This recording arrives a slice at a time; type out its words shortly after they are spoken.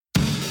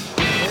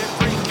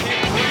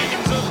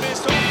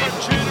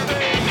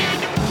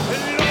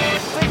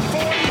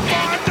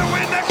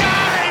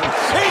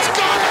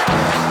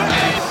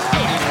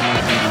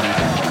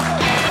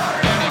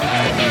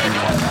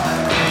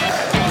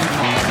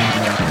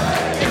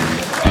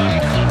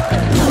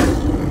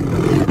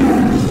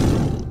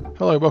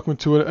Hello, welcome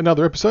to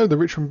another episode of the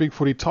Richmond Big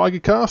Footy Tiger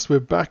Cast. We're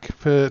back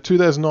for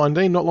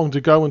 2019, not long to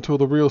go until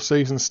the real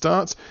season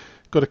starts.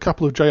 Got a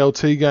couple of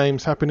JLT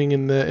games happening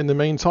in the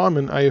meantime,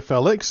 and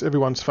AFLX,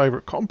 everyone's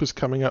favourite comp, is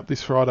coming up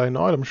this Friday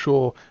night. I'm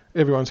sure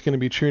everyone's going to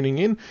be tuning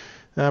in.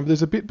 But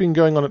there's a bit been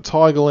going on at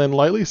Tigerland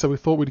lately, so we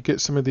thought we'd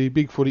get some of the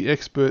Big Footy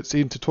experts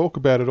in to talk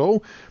about it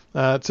all.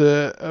 It's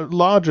a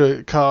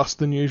larger cast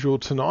than usual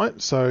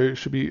tonight, so it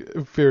should be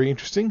very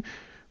interesting.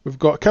 We've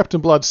got Captain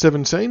Blood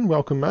 17.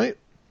 Welcome, mate.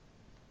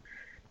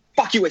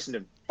 Fuck you,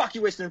 Essendon. Fuck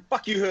you, Essendon.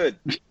 Fuck you, Herd.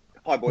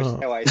 Hi, boys.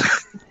 How are you?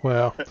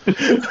 Wow.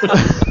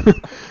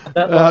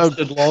 That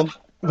lasted long.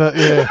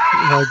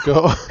 My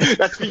God.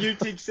 That's for you,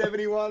 Tig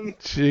 71.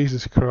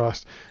 Jesus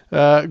Christ.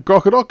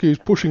 Grockadoc, who's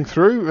pushing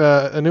through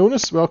an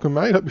illness. Welcome,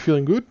 mate. Hope you're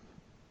feeling good.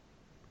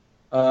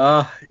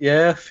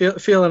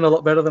 Feeling a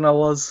lot better than I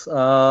was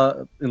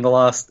in the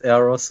last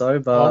hour or so.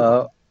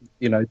 But,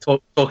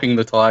 talking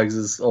the Tigers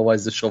is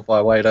always a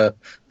surefire way to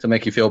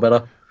make you feel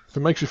better. If it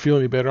makes you feel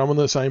any better, I'm on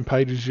the same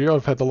page as you.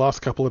 I've had the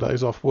last couple of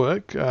days off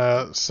work,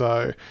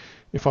 so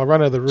if I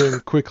run out of the room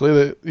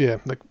quickly,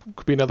 there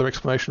could be another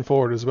explanation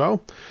for it as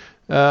well.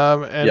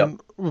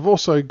 We've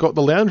also got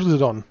the Lounge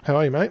Lizard on. How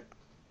are you, mate?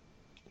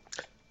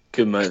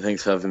 Good, mate.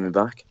 Thanks for having me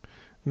back.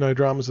 No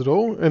dramas at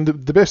all. And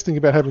the best thing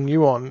about having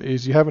you on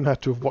is you haven't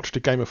had to have watched a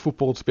game of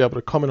football to be able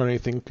to comment on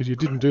anything, because you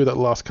didn't do that the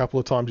last couple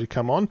of times you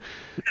come on.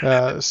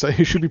 So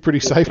you should be pretty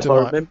safe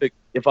tonight.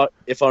 If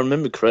I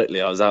remember correctly,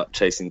 I was out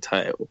chasing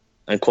tail,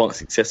 and quite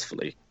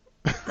successfully.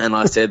 And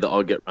I said that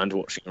I'll get around to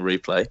watching a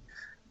replay.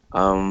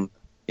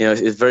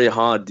 It's very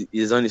hard.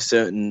 There's only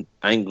certain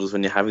angles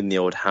when you're having the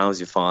old "How's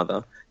your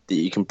father" that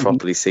you can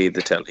properly see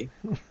the telly.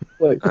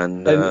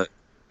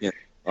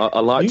 I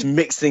like to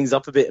mix things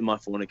up a bit in my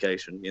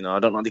fornication. I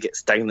don't like to get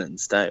stagnant and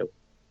stale.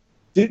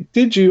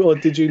 Did you or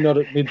did you not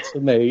admit to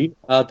me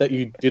that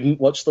you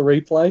didn't watch the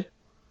replay?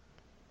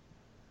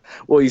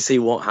 Well, you see,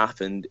 what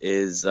happened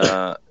is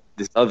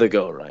this other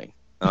girl rang.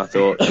 I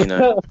thought,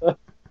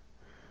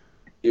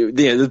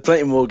 there's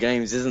plenty more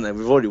games, isn't there?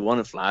 We've already won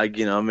a flag,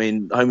 home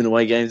and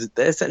away games,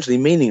 they're essentially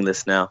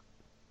meaningless now.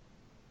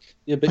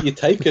 Yeah, but you're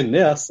taken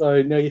now,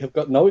 so now you have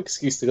got no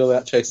excuse to go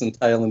out chasing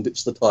tail and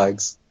ditch the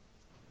Tigers.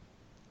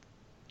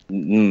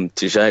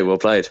 Touche, well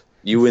played.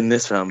 You win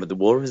this round, but the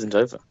war isn't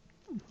over.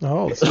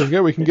 Oh, so there you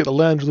go. We can get the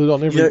Lounge Lid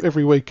on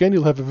every weekend.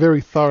 You'll have a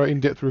very thorough,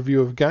 in-depth review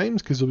of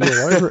games, because we'll be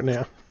all over it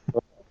now.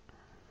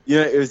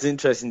 It was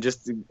interesting,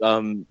 just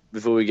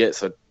before we get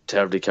so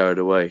terribly carried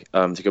away,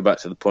 to go back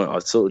to the point I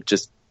sort of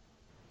just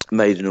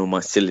made in all my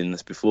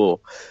silliness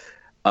before.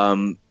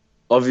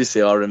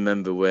 Obviously, I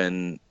remember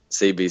when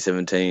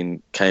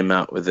CB17 came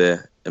out with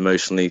the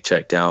emotionally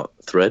checked out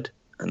thread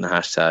and the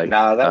hashtag.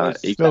 No, that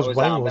was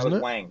Wang, wasn't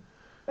it? Wang.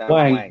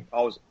 Wang.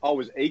 I was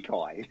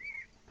Ekai.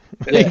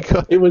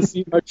 It was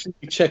the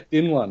emotionally checked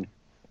in one.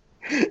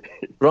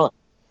 Right.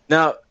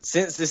 Now,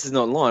 since this is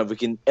not live, we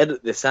can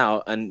edit this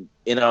out, and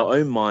in our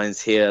own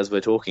minds here as we're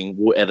talking,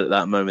 we'll edit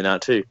that moment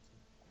out too.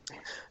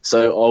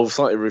 So I'll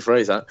slightly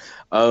rephrase that.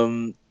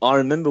 I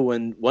remember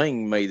when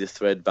Wang made a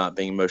thread about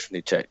being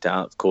emotionally checked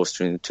out, of course,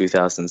 during the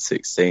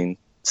 2016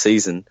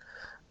 season.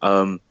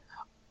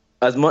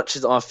 As much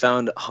as I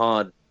found it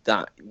hard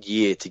that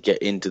year to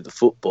get into the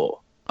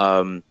football,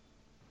 for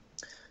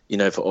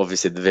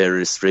obviously the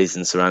various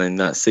reasons surrounding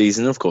that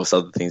season, of course,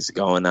 other things are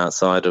going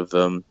outside of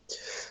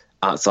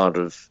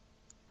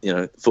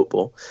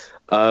football.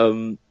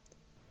 I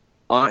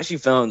actually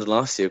found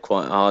last year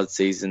quite a hard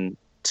season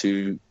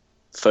to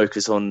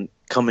focus on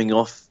coming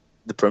off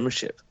the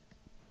Premiership.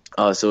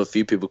 So a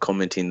few people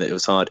commenting that it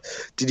was hard.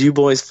 Did you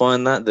boys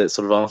find that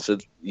sort of after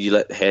you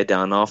let the hair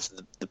down after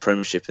the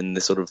Premiership and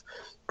the sort of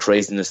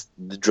craziness,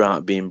 the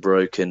drought being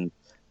broken,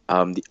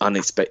 the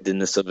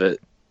unexpectedness of it,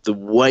 the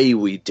way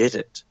we did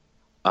it,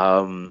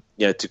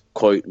 to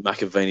quote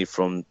McAvaney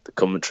from the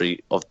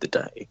commentary of the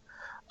day,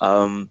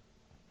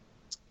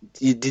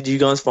 did you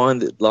guys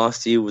find that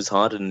last year was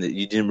hard and that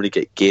you didn't really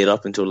get geared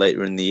up until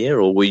later in the year,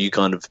 or were you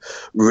kind of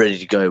ready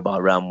to go by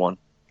round one?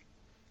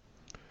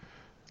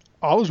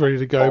 I was ready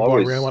to go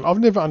by round one. I've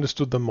never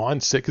understood the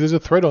mindset, because there's a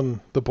thread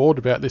on the board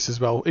about this as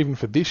well, even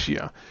for this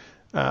year.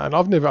 And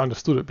I've never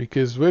understood it,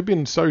 because we've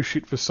been so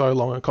shit for so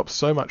long and copped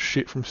so much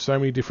shit from so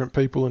many different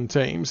people and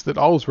teams that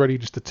I was ready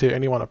just to tear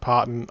anyone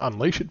apart and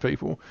unleash at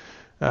people.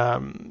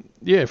 For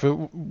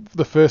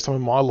the first time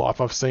in my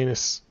life, I've seen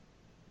us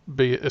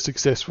be a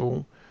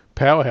successful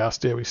powerhouse,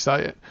 dare we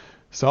say it.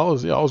 So I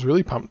was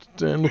really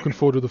pumped and looking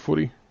forward to the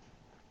footy.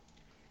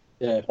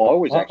 Yeah, I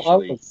was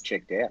actually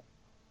checked out.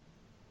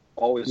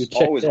 I was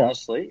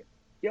honestly,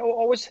 I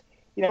was,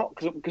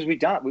 because we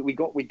got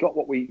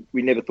what we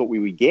never thought we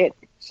would get.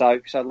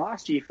 So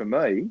last year for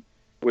me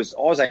I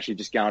was actually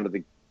just going to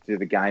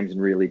the games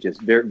and really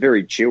just very,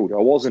 very chilled. I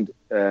wasn't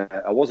a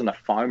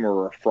foamer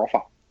or a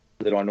frother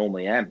that I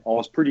normally am. I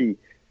was pretty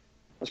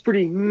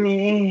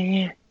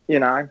meh,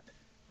 and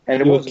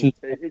it wasn't.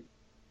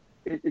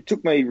 It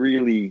took me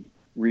really,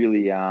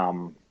 really,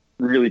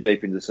 really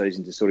deep into the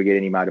season to sort of get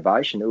any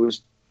motivation. It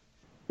was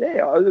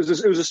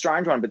a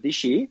strange one. But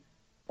this year,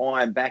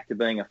 I am back to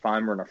being a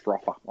foamer and a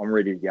frother. I'm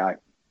ready to go.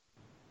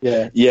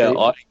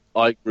 Yeah.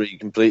 I agree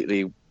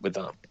completely with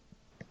that.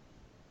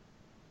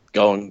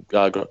 Go on,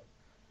 go.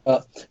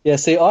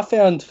 See, I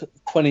found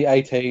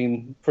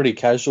 2018 pretty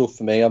casual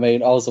for me. I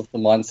mean, I was of the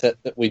mindset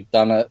that we'd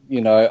done it.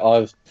 You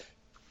know,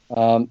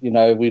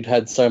 we'd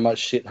had so much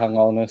shit hung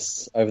on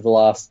us over the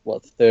last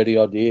 30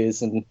 odd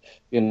years, and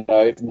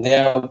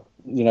now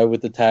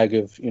with the tag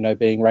of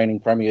being reigning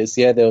premiers,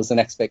 there was an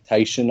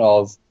expectation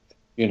of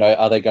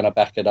are they going to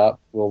back it up?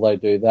 Will they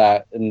do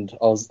that? And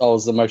I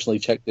was emotionally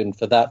checked in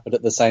for that, but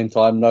at the same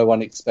time, no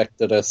one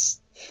expected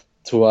us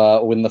to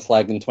win the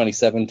flag in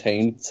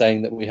 2017,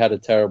 saying that we had a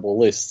terrible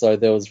list. So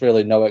there was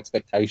really no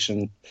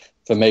expectation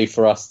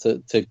for us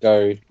to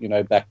go,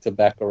 back to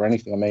back or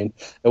anything. I mean,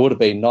 it would have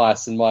been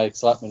nice, and my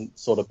excitement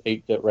sort of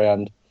peaked at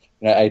around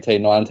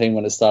 18, 19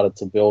 when it started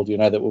to build,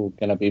 that we were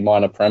going to be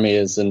minor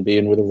premiers and be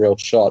in with a real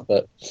shot.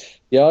 But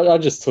yeah, I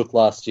just took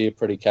last year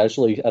pretty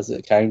casually as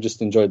it came,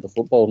 just enjoyed the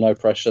football, no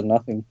pressure,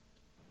 nothing.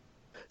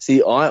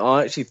 See,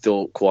 I actually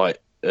thought quite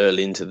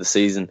early into the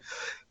season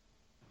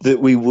that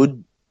we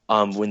would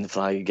win the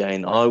flag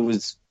again. I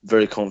was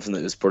very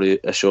confident it was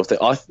probably a sure thing.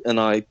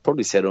 I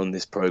probably said on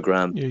this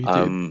program,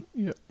 the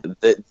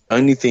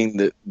only thing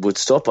that would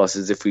stop us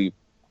is if we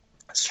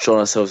shot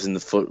ourselves in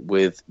the foot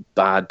with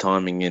bad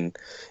timing in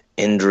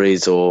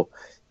injuries or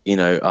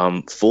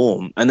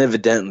form. And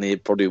evidently,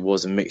 it probably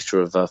was a mixture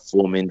of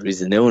form,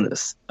 injuries, and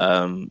illness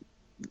that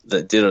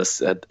did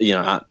us at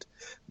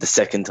the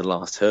second to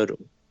last hurdle.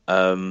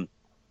 But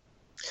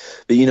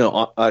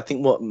I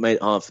think what made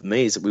it hard for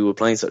me is that we were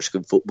playing such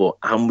good football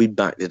and we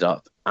backed it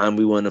up and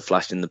we weren't a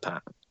flash in the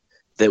pan.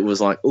 That was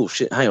like, oh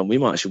shit, hang on, we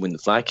might actually win the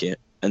flag here,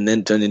 and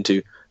then turned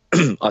into,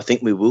 I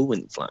think we will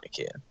win the flag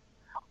here.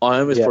 I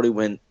almost probably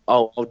went,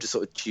 I'll just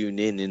sort of tune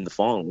in the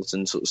finals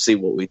and sort of see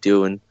what we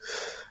do. And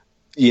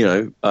I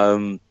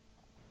think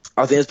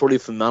it's probably a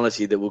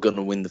formality that we're going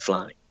to win the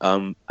flag.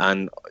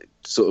 And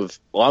sort of,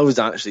 I was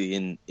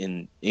actually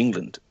in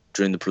England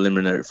during the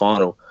preliminary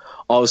final.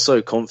 I was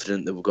so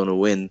confident that we're going to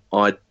win.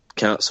 I'd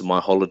cancelled my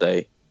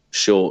holiday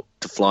short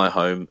to fly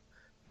home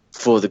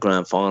for the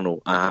grand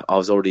final. I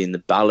was already in the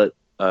ballot.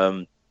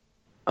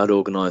 I'd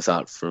organised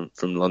that from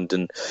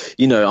London.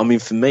 I mean,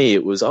 for me,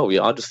 it was,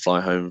 I'll just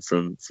fly home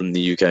from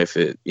the UK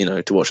for,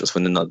 to watch us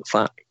win another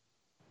flag.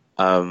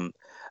 And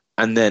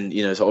then,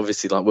 so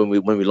obviously, like when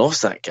we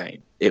lost that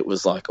game, it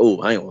was like,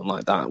 oh, hang on,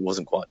 like that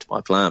wasn't quite to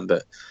my plan.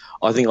 But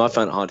I think I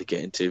found it hard to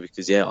get into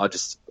because,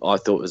 I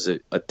thought it was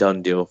a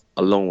done deal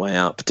a long way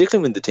out,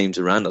 particularly when the teams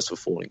around us were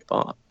falling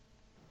apart.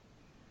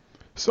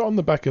 So on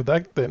the back of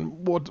that,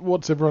 then,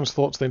 what's everyone's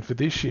thoughts then for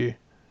this year?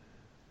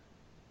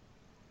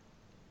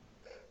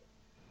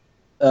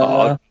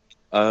 I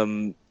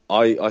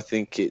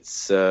think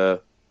it's going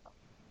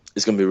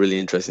to be a really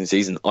interesting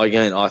season.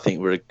 Again, I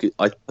think we're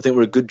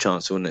a good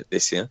chance to win it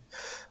this year,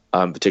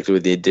 particularly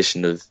with the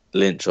addition of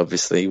Lynch.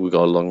 Obviously, we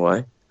got a long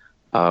way.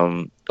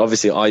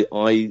 Obviously, I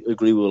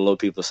agree with what a lot of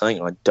people are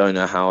saying. I don't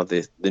know how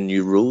the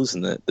new rules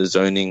and the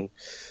zoning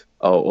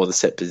or the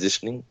set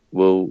positioning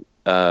will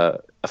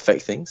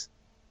affect things.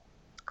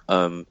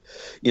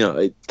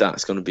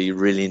 That's going to be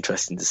really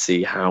interesting to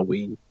see how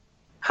we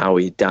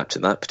adapt to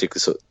that, particularly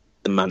sort of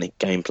the manic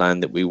game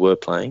plan that we were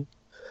playing.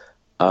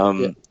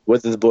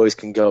 Whether the boys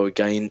can go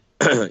again,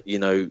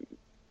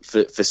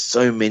 for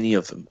so many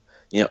of them,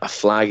 a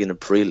flag and a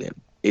prelim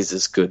is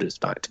as good as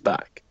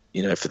back-to-back,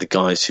 for the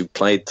guys who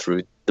played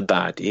through the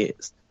bad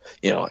years,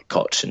 like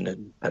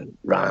Cochin and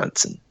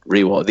Rance and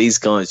Rewalt, these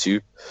guys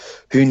who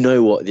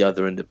know what the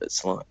other end of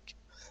it's like.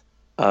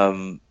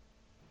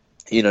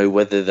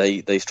 Whether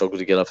they struggle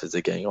to get up as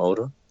they're getting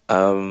older.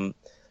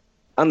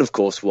 And of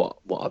course, what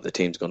other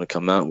team's going to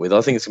come out with.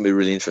 I think it's going to be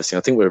really interesting.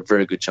 I think we're a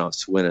very good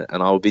chance to win it,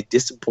 and I would be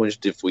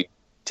disappointed if we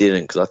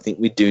didn't, because I think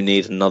we do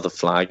need another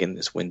flag in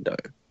this window.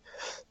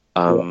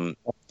 I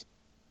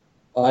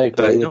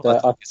agree with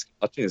that. I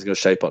think it's going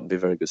to shape up and be a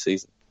very good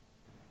season.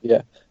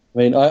 Yeah, I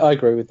mean, I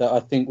agree with that. I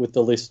think with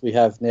the list we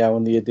have now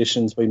and the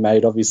additions we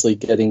made, obviously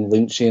getting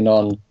Lynch in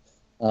on,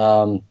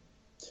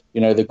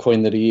 the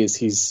coin that he is,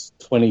 he's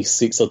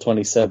 26 or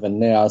 27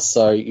 now.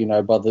 So, by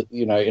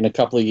in a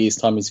couple of years'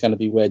 time, he's going to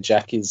be where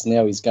Jack is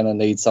now. He's going to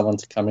need someone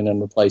to come in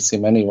and replace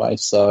him anyway.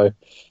 So,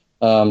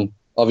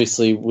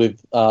 obviously,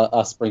 with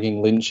us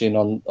bringing Lynch in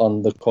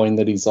on the coin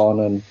that he's on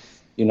and,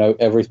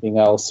 everything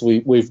else,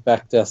 we've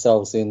backed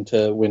ourselves in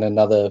to win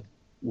another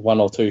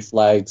one or two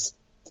flags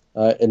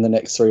in the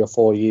next 3 or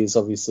 4 years,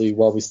 obviously,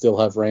 while we still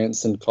have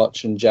Rance and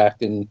Koch and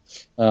Jack and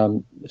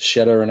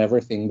Shedder and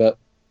everything. But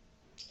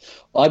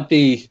I'd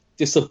be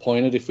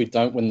disappointed if we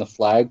don't win the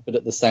flag, but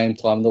at the same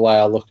time, the way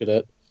I look at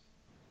it,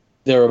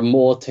 there are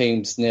more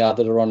teams now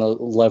that are on a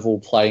level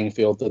playing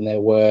field than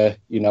there were,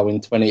 in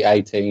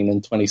 2018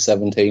 and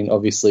 2017.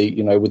 Obviously,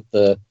 with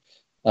the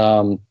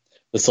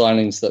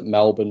signings that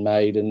Melbourne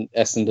made and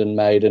Essendon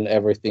made and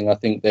everything, I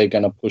think they're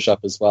going to push up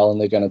as well and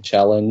they're going to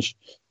challenge.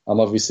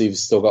 Obviously, you've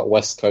still got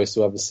West Coast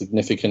who have a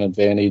significant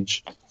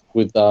advantage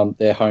with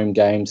their home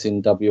games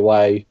in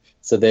WA.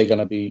 So they're going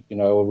to be,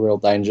 a real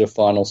danger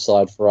final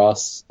side for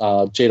us.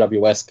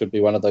 GWS could be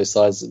one of those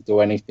sides that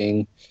do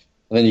anything.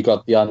 And then you've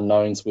got the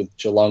unknowns with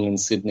Geelong and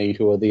Sydney,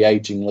 who are the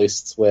ageing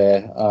lists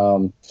where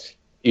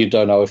you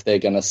don't know if they're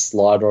going to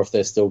slide or if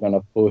they're still going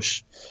to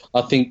push.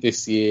 I think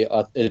this year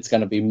it's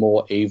going to be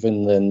more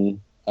even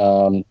than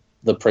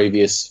the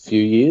previous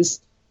few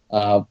years.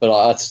 But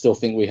I still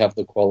think we have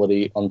the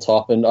quality on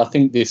top. And I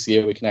think this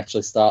year we can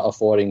actually start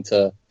affording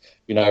to,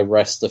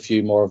 rest a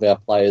few more of our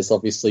players.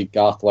 Obviously,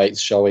 Garthwaite's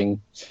showing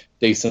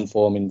decent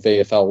form in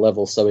VFL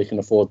level, so we can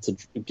afford to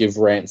give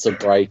Rance a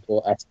break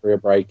or Asprey a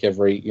break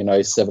every,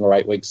 7 or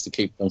 8 weeks to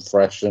keep them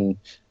fresh and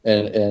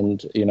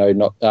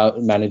not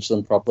manage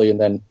them properly. And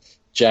then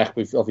Jack,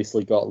 we've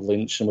obviously got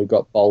Lynch and we've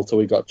got Bolter,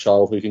 we've got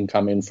Child who can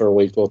come in for a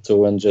week or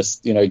two and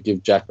just,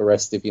 give Jack a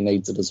rest if he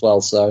needs it as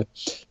well. So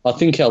I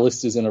think our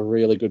list is in a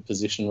really good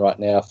position right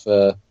now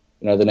for,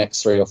 the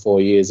next 3 or 4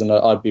 years. And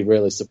I'd be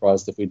really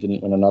surprised if we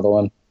didn't win another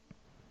one.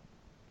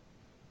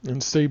 And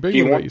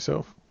CB, what about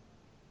yourself?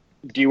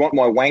 Do you want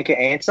my wanker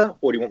answer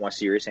or do you want my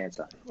serious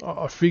answer?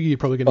 I figure you're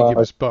probably going to give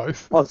us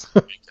both.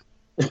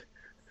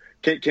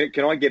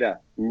 Can I get a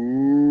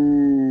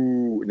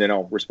ooh, and then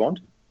I'll respond?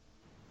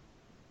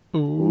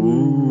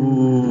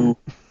 Ooh.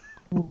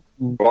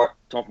 Right,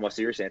 time for my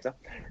serious answer.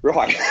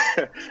 Right.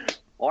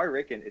 I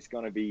reckon it's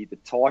going to be the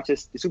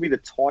tightest. This will be the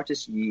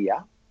tightest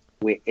year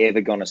we're ever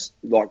going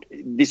to...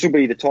 this will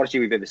be the tightest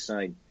year we've ever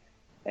seen.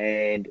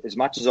 And as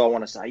much as I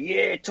want to say,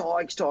 yeah,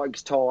 Tigers,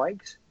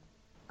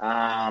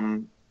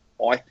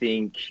 I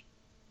think,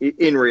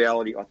 in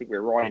reality, I think we're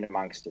right in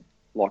amongst it.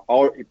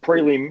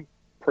 Prelim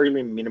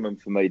minimum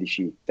for me this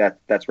year.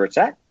 That's where it's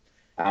at.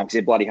 Because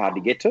they're bloody hard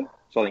to get to.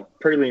 So I think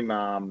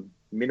prelim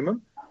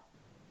minimum.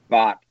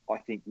 But I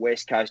think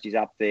West Coast is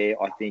up there.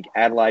 I think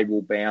Adelaide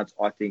will bounce.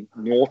 I think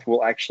North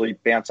will actually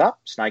bounce up.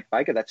 Snake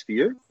Baker, that's for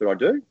you. But I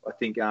do. I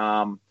think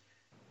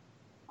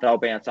they'll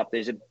bounce up.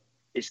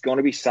 It's going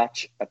to be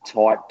such a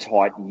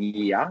tight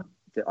year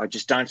that I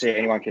just don't see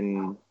anyone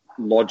can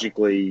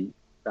logically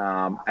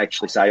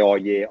actually say, oh,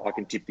 yeah, I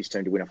can tip this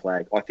team to win a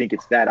flag. I think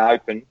it's that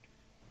open.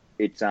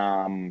 It's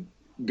going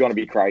to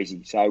be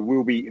crazy. So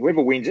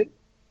whoever wins it,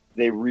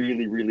 they're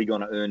really, really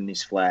going to earn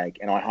this flag.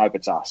 And I hope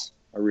it's us.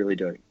 I really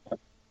do.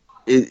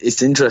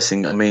 It's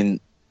interesting. I mean,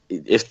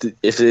 if it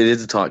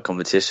is a tight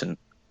competition,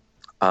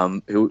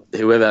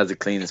 whoever has the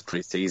cleanest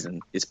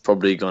pre-season is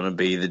probably going to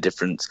be the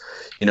difference.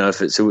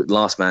 If it's a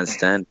last man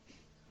stand.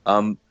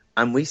 And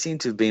we seem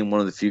to have been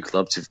one of the few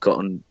clubs who've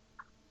gotten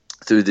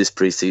through this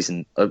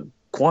pre-season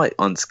quite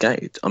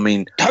unscathed. I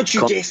mean, don't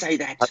you dare say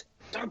that.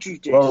 Don't you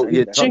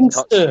dare say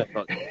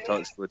that.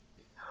 Touchwood.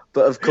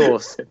 But of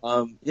course,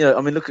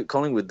 look at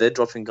Collingwood. They're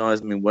dropping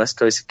guys. I mean, West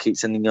Coast keep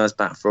sending guys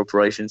back for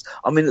operations.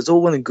 I mean, it's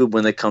all well and good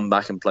when they come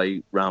back and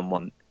play round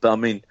one. But I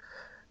mean,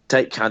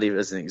 take Caddy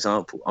as an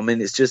example. I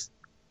mean, it's just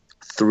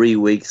 3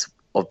 weeks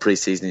of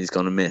pre-season he's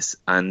going to miss.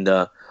 And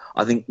I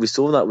think we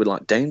saw that with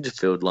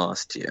Dangerfield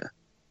last year,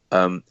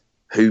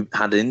 who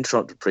had an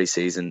interrupted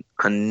pre-season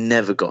and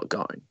never got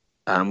going.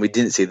 We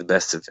didn't see the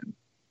best of him.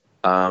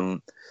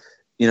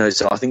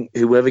 So I think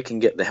whoever can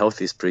get the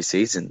healthiest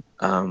pre-season,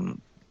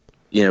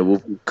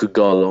 could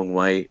go a long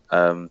way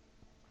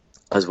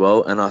as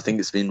well. And I think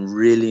it's been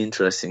really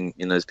interesting.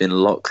 There's been a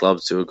lot of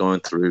clubs who are going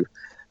through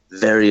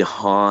very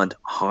hard,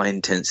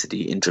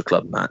 high-intensity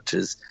intra-club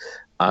matches,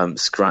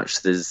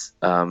 scratches,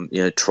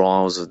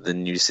 trials of the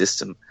new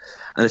system.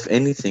 And if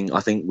anything, I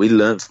think we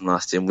learned from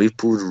last year and we've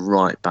pulled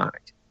right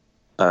back.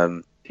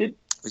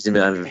 We've been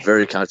having a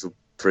very casual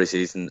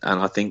pre-season, and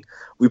I think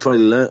we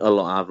probably learned a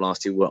lot out of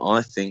last year where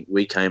I think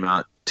we came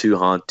out too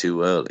hard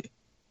too early.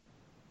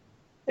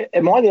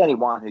 Am I the only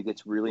one who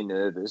gets really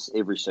nervous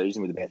every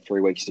season with about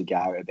 3 weeks to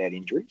go about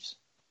injuries?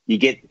 You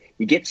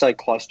get so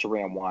close to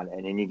round one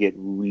and then you get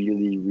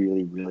really,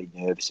 really, really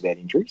nervous about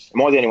injuries.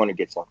 Am I the only one who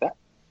gets like that?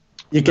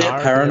 You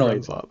get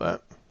paranoid like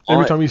that.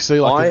 Every time you see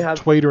a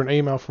tweet or an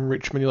email from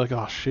Richmond, you're like,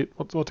 oh shit,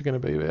 what's it going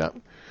to be about?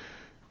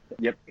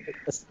 Yep.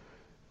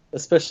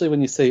 Especially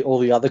when you see all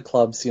the other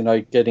clubs,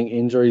 getting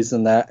injuries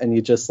and that, and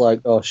you're just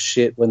like, oh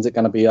shit, when's it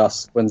going to be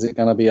us? When's it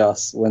going to be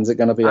us? When's it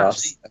going to be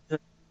us?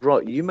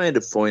 Right, you made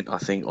a point, I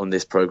think, on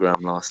this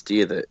program last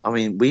year that, I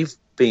mean, we've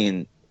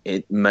been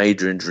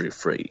major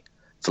injury-free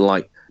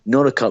for,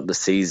 not a couple of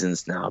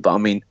seasons now, but, I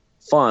mean,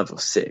 5 or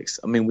 6.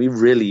 I mean, we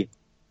really,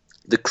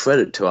 the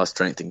credit to our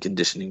strength and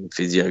conditioning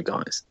physio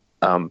guys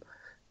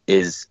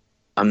is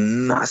a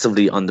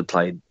massively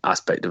underplayed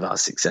aspect of our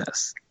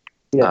success.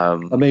 Yeah,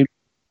 I mean,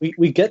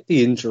 we get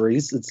the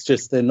injuries. It's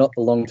just they're not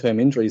the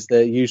long-term injuries.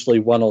 They're usually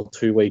 1 or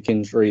 2 week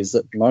injuries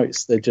at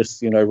most. They're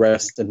just,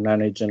 rest and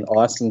manage and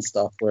ice and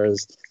stuff.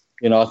 Whereas,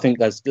 I think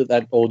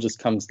that all just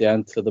comes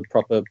down to the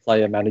proper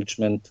player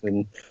management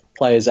and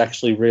players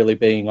actually really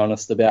being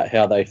honest about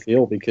how they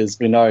feel, because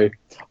we know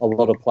a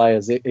lot of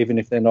players, even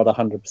if they're not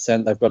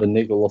 100%, they've got a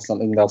niggle or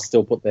something, they'll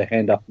still put their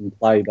hand up and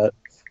play. But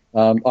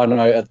I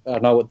know at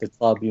the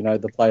club,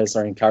 the players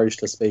are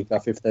encouraged to speak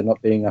up if they're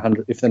not being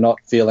 100, if they're not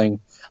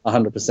feeling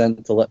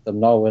 100%, to let them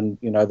know. And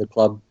the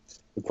club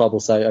the club will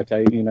say,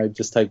 okay,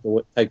 just take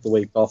the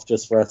week off,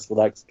 just rest,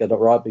 relax, get it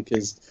right,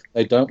 because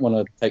they don't want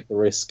to take the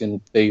risk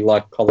and be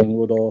like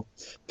Collingwood or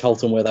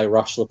Carlton, where they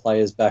rush the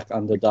players back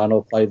underdone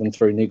or play them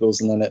through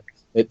niggles, and then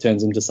it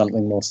turns into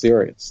something more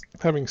serious.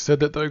 Having said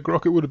that, though,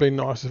 Grock, it would have been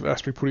nice if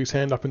Astbury put his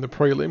hand up in the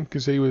prelim,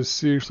 because he was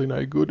seriously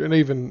no good, and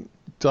even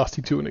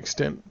Dusty to an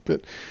extent.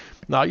 But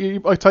no,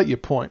 I take your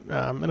point.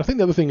 And I think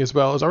the other thing as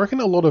well is I reckon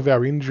a lot of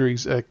our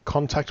injuries are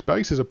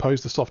contact-based as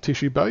opposed to soft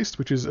tissue-based,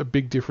 which is a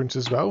big difference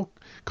as well.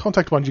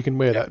 Contact ones, you can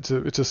wear that.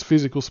 It's a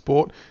physical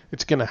sport.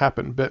 It's going to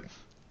happen. But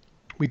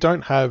we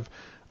don't have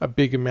a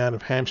big amount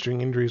of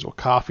hamstring injuries or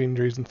calf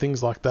injuries and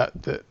things like that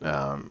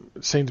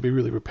seem to be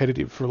really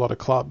repetitive for a lot of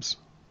clubs.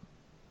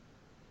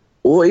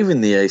 Or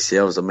even the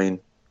ACLs. I mean,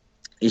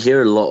 you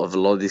hear a lot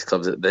of these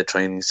clubs that their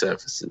training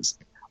surfaces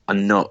are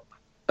not,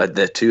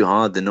 they're too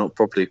hard, they're not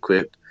properly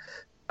equipped.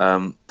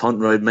 Punt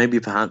Road, maybe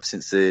perhaps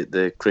since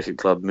the cricket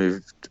club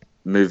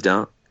moved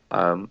out,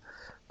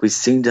 we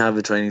seem to have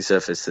a training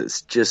surface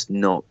that's just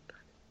not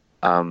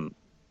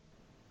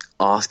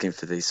asking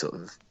for these sort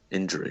of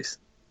injuries.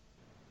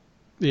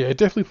 Yeah, it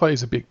definitely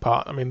plays a big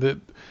part. I mean,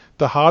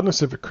 the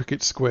hardness of a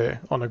cricket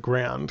square on a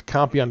ground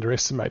can't be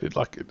underestimated.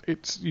 Like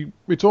it's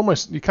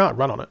almost, you can't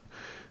run on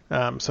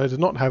it. So to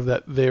not have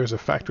that there as a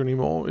factor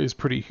anymore is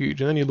pretty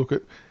huge. And then you look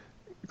at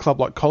a club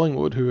like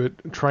Collingwood, who are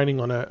training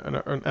on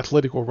an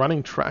athletic or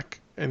running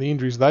track, and the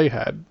injuries they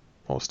had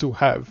or still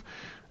have.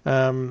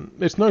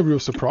 It's no real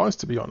surprise,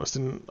 to be honest.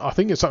 And I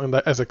think it's something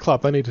that as a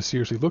club they need to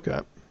seriously look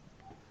at.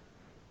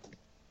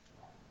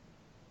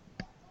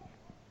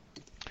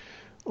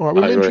 All right,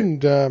 we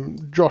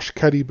mentioned Josh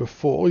Caddy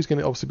before. He's going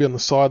to obviously be on the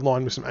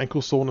sideline with some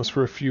ankle soreness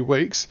for a few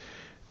weeks.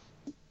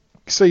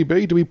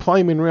 CB, do we play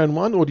him in round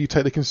one, or do you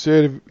take the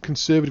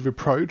conservative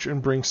approach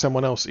and bring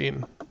someone else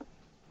in?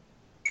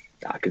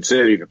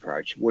 Conservative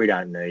approach. We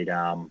don't need...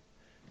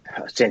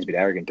 it sounds a bit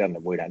arrogant, doesn't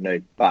it? We don't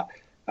need... But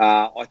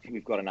I think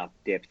we've got enough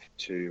depth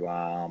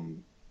to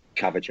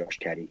cover Josh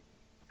Caddy.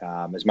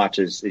 As much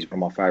as he's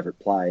one of my favourite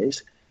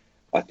players,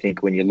 I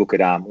think when you look at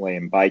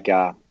Liam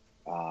Baker...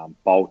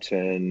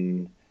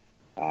 Bolton,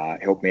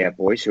 help me out,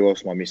 boys. Who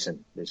else am I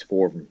missing? There's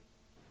four of them.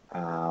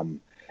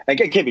 And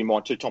keep in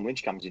mind, too, Tom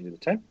Lynch comes into the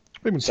team.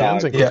 Even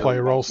Townsend can play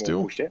a role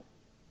still.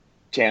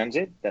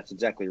 Townsend, that's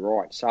exactly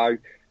right. So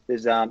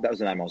there's that was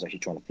the name I was actually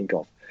trying to think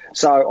of.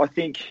 So I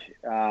think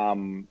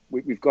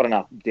we've got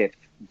enough depth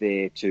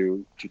there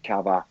to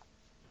cover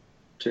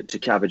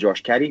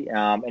Josh Caddy.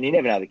 And you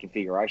never know the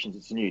configurations.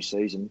 It's a new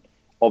season.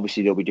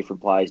 Obviously, there'll be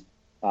different players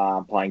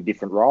playing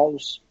different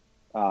roles.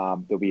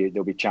 There'll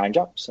be change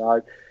up.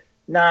 So,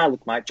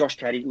 look, mate, Josh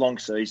Caddy, long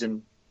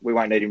season. We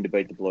won't need him to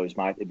beat the Blues,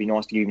 mate. It'd be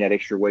nice to give him that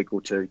extra week or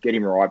two, get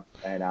him right,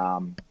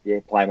 and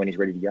play him when he's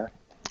ready to go.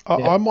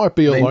 I might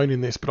be alone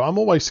in this, but I'm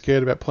always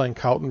scared about playing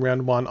Carlton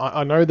round one.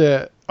 I know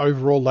their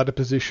overall ladder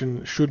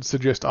position should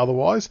suggest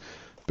otherwise,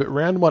 but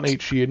round one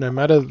each year, no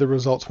matter the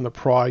results from the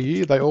prior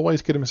year, they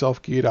always get themselves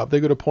geared up.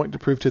 They've got a point to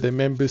prove to their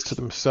members, to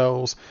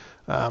themselves,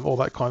 all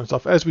that kind of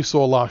stuff. As we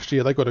saw last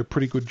year, they got a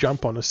pretty good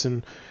jump on us,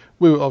 and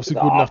we were obviously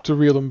good enough to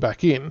reel them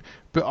back in.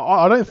 But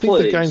I don't think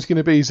the game's going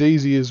to be as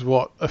easy as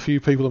what a few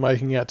people are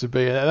making out to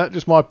be. And that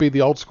just might be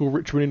the old school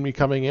Richmond in me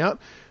coming out.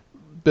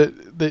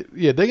 But they're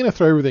going to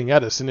throw everything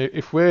at us. And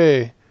if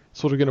we're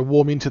sort of going to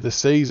warm into the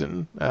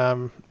season,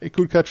 it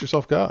could catch us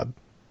off guard.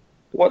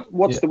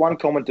 What's the one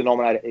common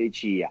denominator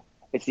each year?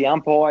 It's the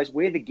umpires.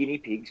 We're the guinea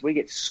pigs. We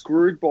get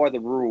screwed by the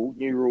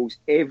new rules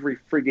every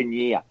friggin'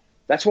 year.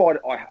 That's why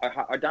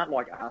I don't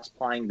like us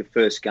playing the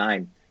first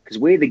game. Because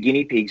we're the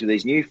guinea pigs with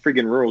these new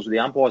friggin' rules where the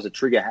umpires are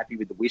trigger happy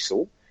with the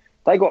whistle.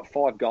 They got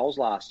 5 goals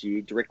last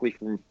year directly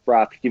from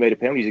 50-metre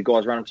penalties. The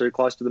guys running too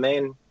close to the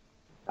man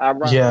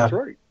running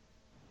through.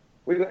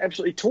 We got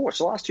absolutely torched.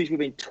 The last 2 years we've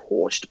been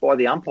torched by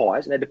the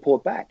umpires and had to pull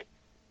it back.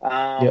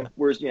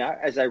 Whereas,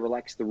 as they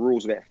relax the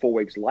rules about 4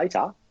 weeks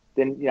later,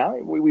 then,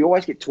 we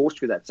always get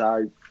torched with that.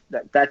 So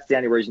that's the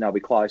only reason they'll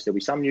be close. There'll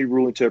be some new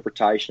rule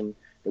interpretation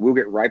that we'll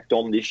get raped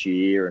on this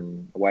year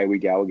and away we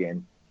go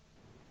again.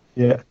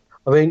 Yeah.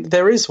 I mean,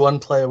 there is one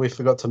player we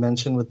forgot to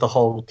mention with the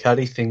whole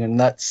Caddy thing, and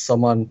that's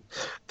someone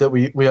that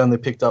we only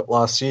picked up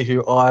last year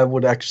who I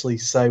would actually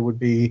say would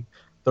be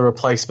the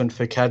replacement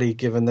for Caddy,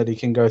 given that he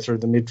can go through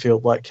the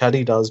midfield like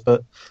Caddy does.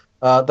 But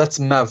that's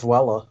Mav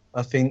Weller.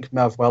 I think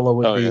Mav Weller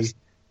would be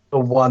the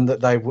one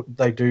that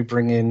they do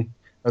bring in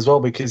as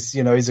well because,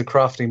 he's a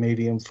crafty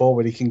medium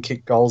forward. He can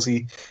kick goals.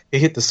 He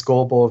hit the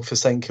scoreboard for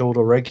St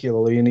Kilda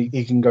regularly, and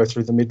he can go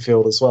through the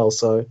midfield as well.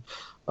 So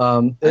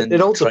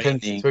it all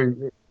depends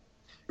too.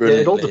 Yeah,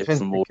 it all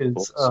depends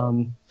because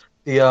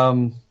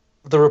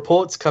the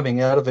reports coming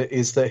out of it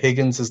is that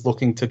Higgins is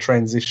looking to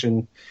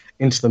transition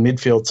into the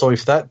midfield. So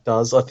if that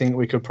does, I think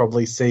we could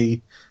probably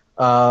see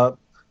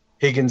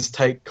Higgins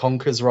take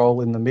Conker's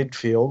role in the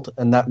midfield,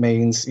 and that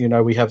means,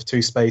 we have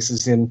 2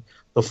 spaces in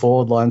the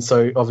forward line.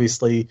 So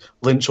obviously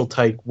Lynch will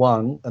take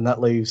one, and that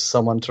leaves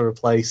someone to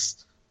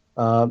replace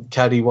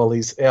Caddy while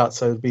he's out.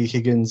 So it'll be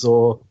Higgins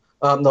or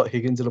not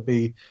Higgins. It'll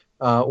be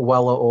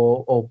Weller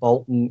or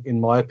Bolton,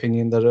 in my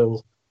opinion.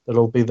 That'll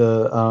be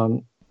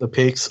the the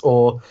picks,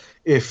 or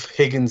if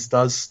Higgins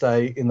does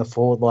stay in the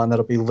forward line,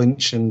 that'll be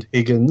Lynch and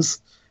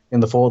Higgins in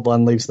the forward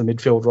line, leaves the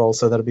midfield role,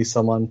 so that'll be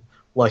someone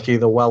like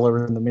either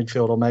Weller in the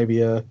midfield or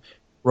maybe a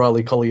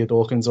Riley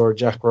Collier-Dawkins or a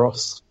Jack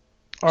Ross.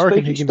 I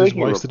reckon Higgins is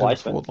wasted in the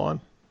forward line.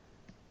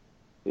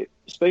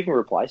 Speaking of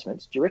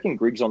replacements, do you reckon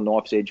Griggs on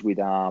knife's edge with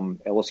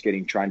Ellis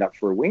getting trained up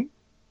for a wing?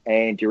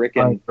 And do you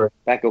reckon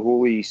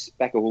Hooley's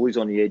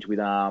on the edge with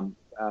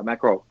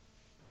Makarov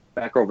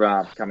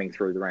coming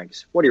through the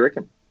ranks? What do you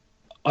reckon?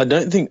 I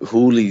don't think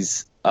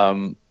Hooley's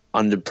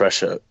under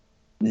pressure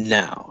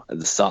now at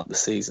the start of the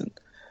season.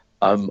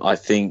 I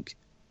think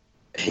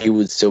he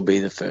would still be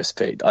the first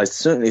pick. I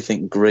certainly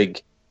think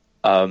Grigg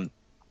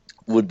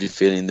would be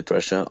feeling the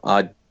pressure.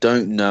 I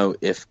don't know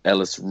if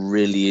Ellis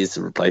really is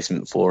the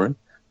replacement for him.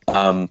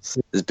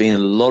 There's been a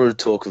lot of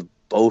talk of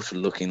Bolter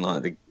looking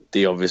like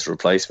the obvious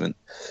replacement.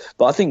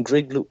 But I think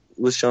Grigg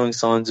was showing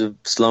signs of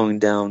slowing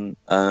down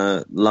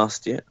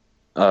last year.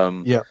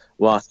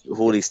 Well,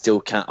 Hawley still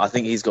can't. I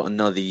think he's got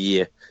another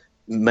year,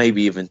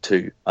 maybe even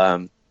two,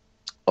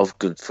 of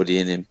good footy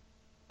in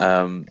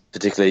him.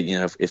 Particularly,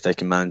 if they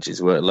can manage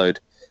his workload.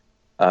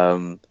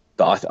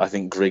 But I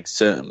think Grigg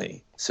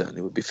certainly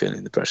would be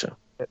feeling the pressure.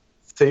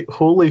 See,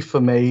 Hawley for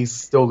me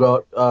still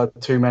got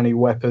too many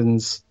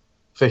weapons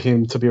for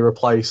him to be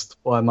replaced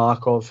by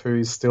Markov,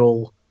 who's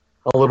still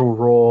a little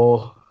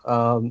raw.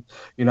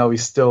 He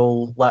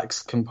still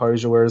lacks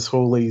composure, whereas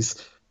Hawley's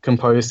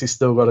composed. He's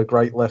still got a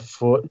great left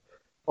foot.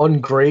 On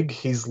Grigg,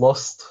 he's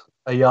lost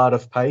a yard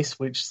of pace,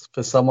 which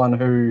for someone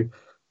who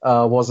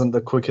wasn't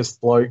the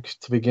quickest bloke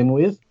to begin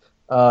with,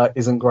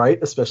 isn't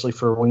great, especially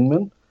for a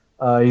wingman.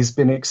 He's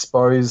been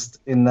exposed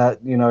in that,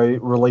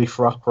 relief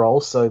ruck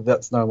role, so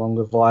that's no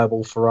longer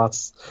viable for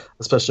us,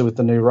 especially with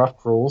the new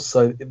ruck rules.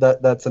 So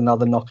that's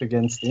another knock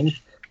against him.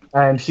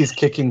 And his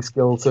kicking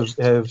skills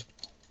have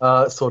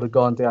sort of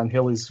gone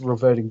downhill. He's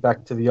reverting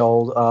back to the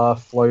old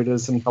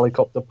floaters and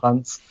helicopter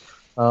punts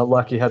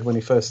like he had when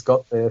he first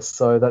got there.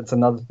 So that's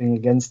another thing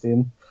against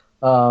him.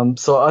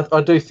 So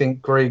I do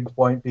think Grigg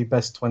won't be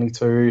best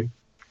 22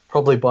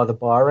 probably by the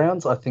bye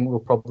rounds. I think we'll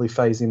probably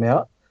phase him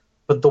out.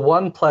 But the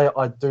one player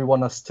I do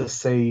want us to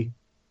see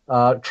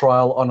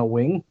trial on a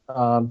wing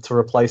to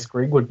replace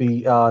Grigg would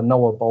be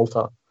Noah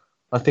Bolter.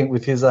 I think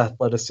with his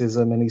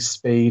athleticism and his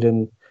speed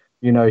and,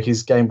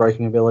 his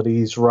game-breaking ability,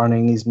 his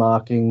running, his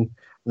marking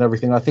and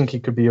everything, I think he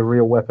could be a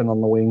real weapon on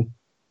the wing.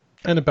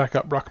 And a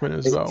backup ruckman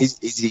as well.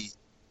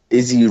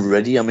 Is he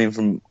ready? I mean,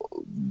 from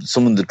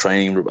some of the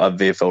training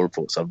VFL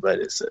reports I've read,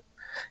 is that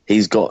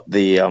he's got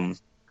the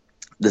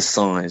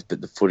size,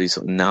 but the footy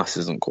sort of nous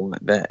isn't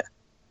quite there.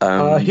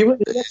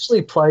 He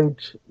actually played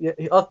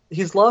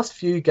his last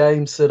few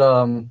games at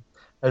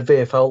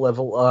VFL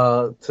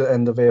level to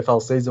end the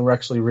VFL season were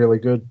actually really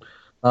good.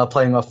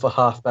 Playing off a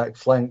halfback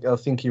flank, I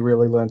think he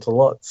really learnt a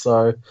lot.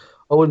 So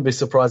I wouldn't be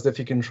surprised if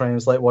he can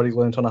translate what he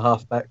learnt on a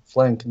halfback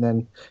flank and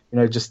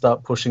then just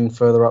start pushing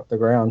further up the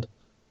ground.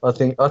 I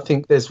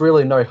think there's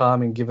really no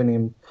harm in giving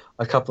him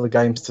a couple of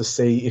games to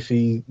see if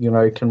he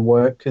can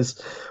work,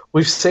 because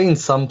we've seen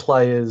some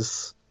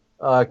players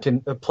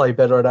can play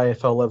better at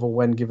AFL level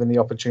when given the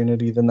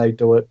opportunity than they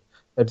do it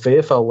at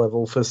VFL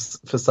level for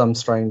some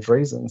strange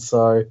reason.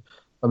 So,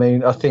 I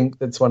mean, I think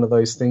it's one of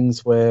those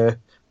things where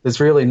there's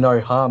really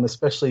no harm,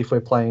 especially if we're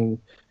playing,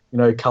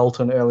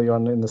 Carlton early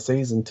on in the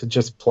season, to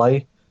just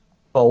play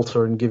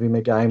Bolter and give him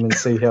a game and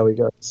see how he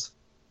goes.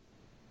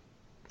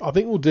 I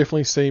think we'll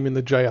definitely see him in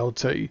the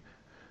JLT.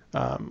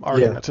 I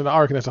reckon that's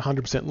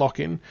 100%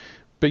 lock-in.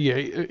 But yeah,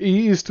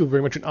 he is still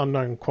very much an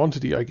unknown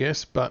quantity, I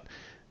guess, but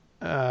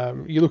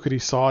you look at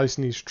his size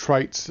and his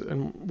traits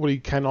and what he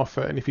can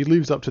offer, and if he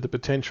lives up to the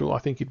potential, I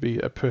think he'd be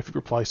a perfect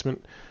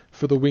replacement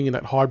for the wing in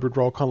that hybrid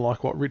role, kind of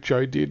like what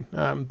Richo did.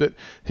 But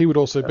he would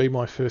also be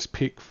my first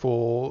pick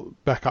for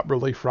backup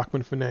relief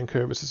ruckman for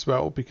Nankervis as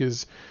well,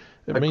 because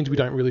it means we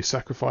don't really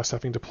sacrifice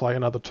having to play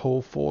another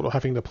tall forward or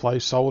having to play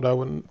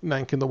Soldo and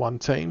Nank in the one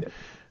team.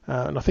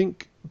 And I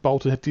think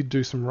Bolter did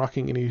do some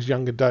rucking in his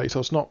younger days, so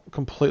it's not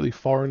completely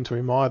foreign to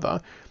him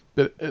either.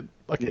 But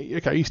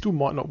he still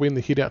might not win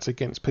the hitouts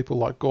against people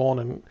like Gawn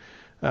and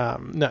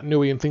Nat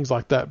Nui and things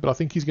like that. But I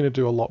think he's going to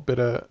do a lot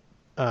better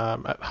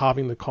at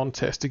halving the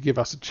contest to give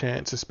us a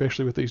chance,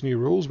 especially with these new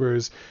rules.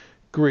 Whereas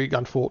Grigg,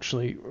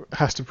 unfortunately,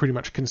 has to pretty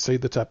much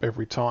concede the tap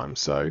every time.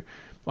 So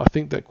I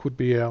think that could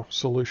be our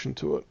solution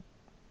to it.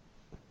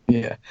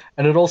 Yeah,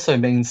 and it also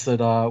means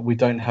that we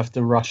don't have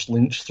to rush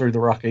Lynch through the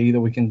ruck either.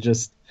 We can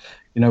just,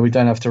 we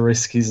don't have to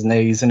risk his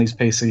knees and his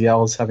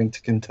PCLs having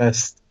to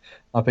contest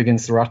up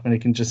against the ruckman. He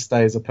can just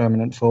stay as a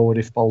permanent forward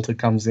if Bolter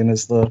comes in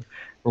as the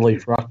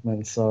relief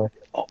ruckman. So,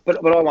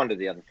 but I wonder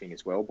the other thing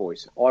as well,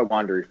 boys. I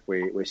wonder if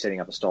we're setting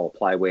up a style of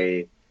play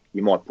where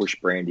you might push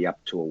Brandy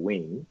up to a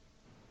wing,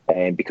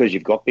 and because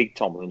you've got big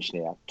Tom Lynch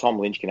now, Tom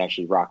Lynch can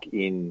actually ruck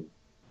in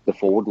the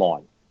forward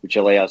line, which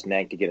allows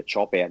Nank to get a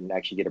chop out and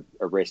actually get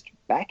a rest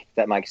back, if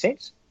that makes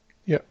sense.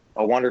 Yeah.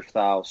 I wonder if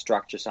they'll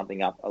structure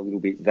something up a little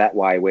bit that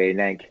way where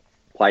Nank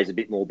plays a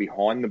bit more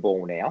behind the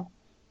ball now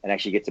and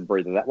actually gets a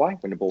breather that way.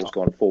 When the ball's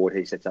gone forward,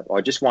 he sets up.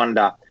 I just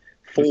wonder,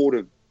 forward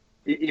of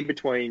in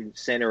between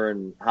centre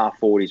and half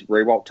forward is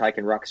Riewoldt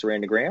taking rucks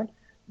around the ground.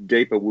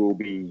 Deeper will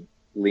be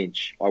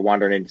Lynch. I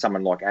wonder, and then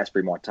someone like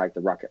Asprey might take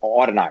the ruck.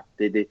 I don't know.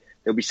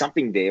 There'll be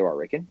something there, I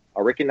reckon.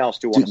 I reckon they'll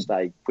still want to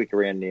stay quick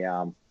around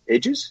the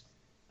edges,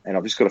 and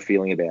I've just got a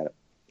feeling about it.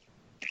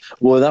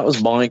 Well, that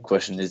was my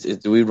question: is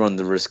do we run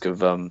the risk of,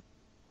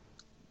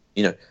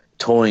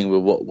 toying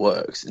with what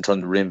works and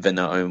trying to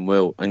reinvent our own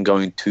will and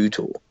going too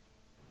tall?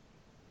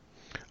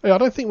 Yeah, I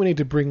don't think we need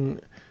to bring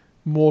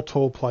more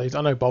tall players.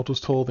 I know Bolter's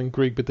taller than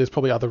Grigg, but there's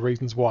probably other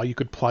reasons why you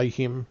could play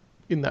him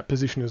in that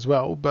position as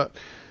well. But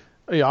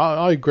yeah,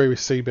 I agree with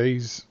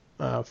CB's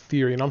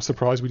theory, and I'm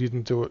surprised we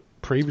didn't do it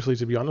previously.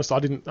 To be honest, I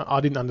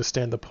didn't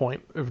understand the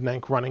point of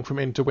Nank running from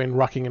end to end,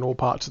 rucking in all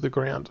parts of the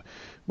ground,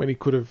 when he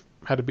could have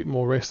had a bit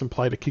more rest and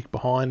played a kick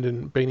behind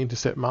and been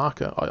intercept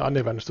marker. I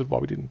never understood why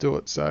we didn't do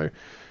it. So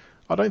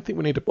I don't think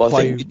we need to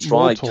play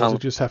more tall. We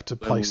just have to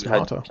play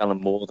smarter.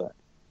 Callum Moore, though.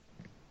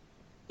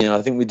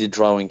 I think we did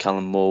try when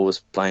Callum Moore was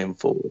playing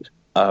forward.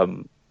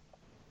 Trying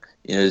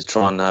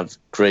to have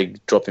Greg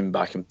dropping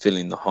back and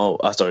filling the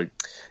hole.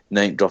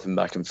 Nate dropping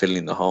back and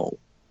filling the hole.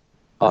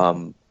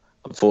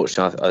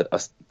 Unfortunately, I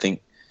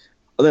think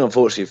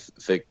unfortunately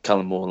for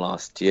Callum Moore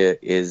last year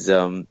is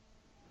I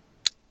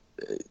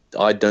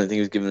don't think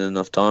he was given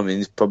enough time, and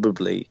he's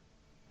probably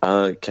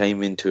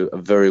came into a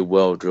very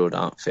well drilled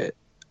outfit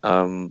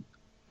and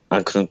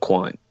couldn't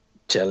quite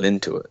gel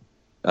into it.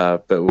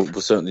 But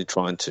we're certainly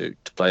trying to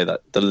play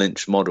the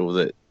Lynch model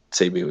that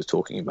CB was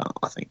talking about,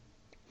 I think.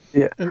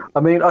 Yeah,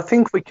 I mean, I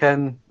think we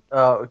can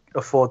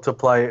afford to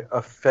play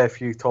a fair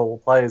few taller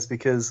players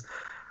because,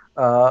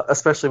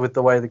 especially with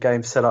the way the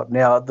game's set up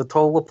now, the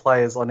taller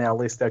players on our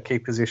list, our key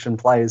position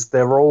players,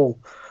 they're all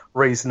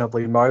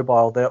reasonably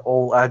mobile. They're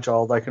all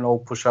agile. They can all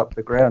push up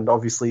the ground.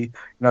 Obviously,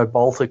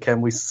 Bolter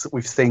can.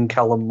 We've seen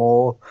Callum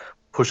Moore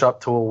push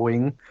up to a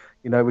wing.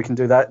 We can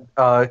do that.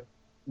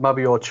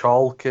 Mubby or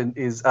Chol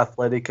is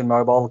athletic and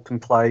mobile, can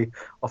play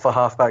off a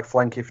halfback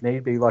flank if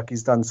need be, like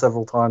he's done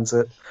several times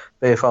at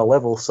VFL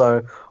level.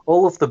 So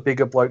all of the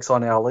bigger blokes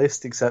on our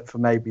list, except for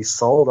maybe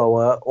Soldo,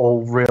 are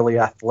all really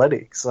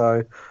athletic.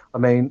 So, I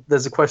mean,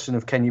 there's a question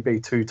of can you be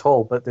too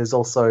tall, but there's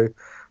also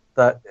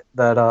that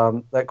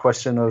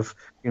question of,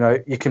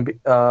 you can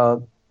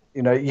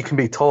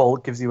be tall,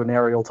 it gives you an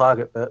aerial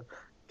target, but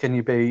can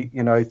you be,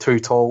 too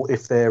tall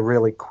if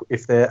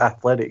they're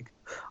athletic?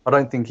 I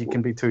don't think you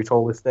can be too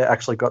tall if they've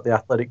actually got the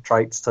athletic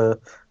traits to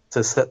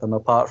set them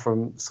apart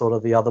from sort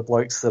of the other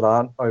blokes that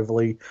aren't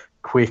overly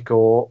quick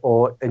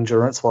or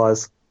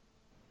endurance-wise.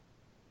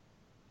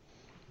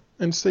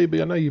 And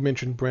CB, I know you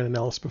mentioned Brandon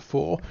Ellis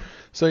before.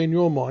 So in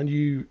your mind,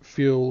 you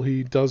feel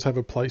he does have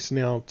a place in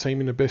our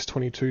team in the best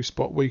 22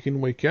 spot week in,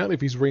 week out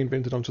if he's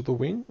reinvented onto the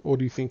wing? Or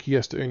do you think he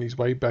has to earn his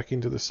way back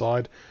into the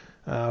side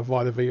via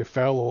the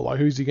VFL? Or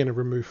who's he going to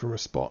remove from a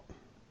spot?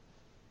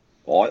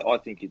 I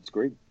think it's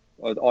Greg.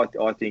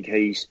 I think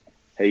he's.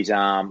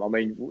 I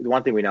mean, the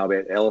one thing we know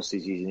about Ellis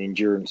is he's an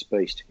endurance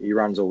beast. He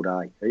runs all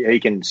day. He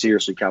can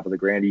seriously cover the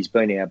ground. He's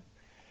been our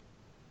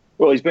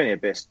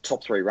best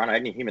top three runner.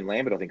 Him and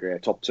Lambert, I think, are our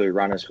top two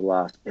runners for the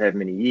last however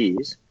many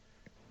years.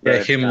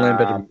 Yeah, him,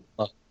 Lambert.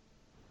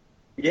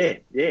 Yeah.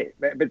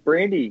 But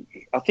Brandy,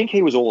 I think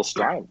he was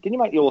All-Australian. Didn't he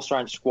make the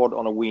All-Australian squad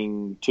on a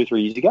wing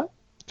 2-3 years ago?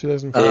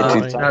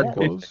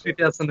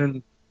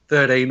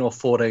 2013 or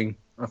 14,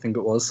 I think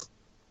it was.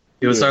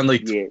 He was only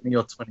 20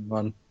 or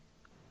 21.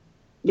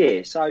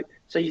 Yeah, so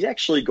he's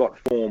actually got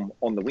form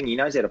on the wing. He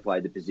knows how to play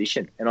the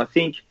position. And I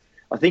think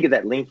of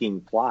that linking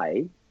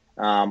play,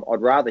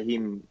 I'd rather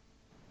him...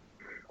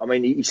 I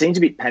mean, he seems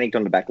a bit panicked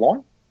on the back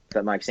line, if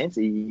that makes sense.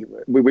 I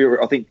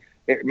think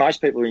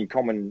most people are in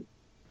common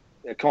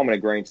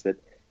agreement that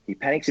he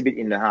panics a bit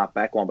in the half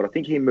back line, but I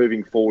think him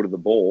moving forward to the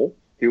ball,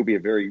 he'll be a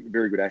very,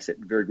 very good asset,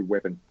 very good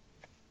weapon,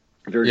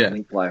 a very good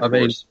link player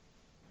for us.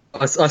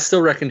 I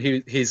still reckon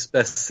his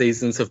best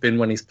seasons have been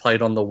when he's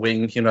played on the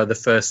wing.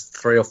 The first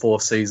 3 or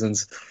 4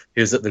 seasons he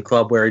was at the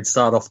club where he'd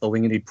start off the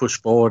wing and he'd push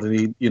forward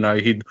and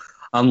he'd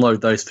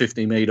unload those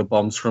 50-metre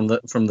bombs from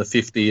the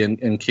 50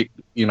 and kick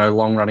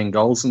long running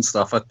goals and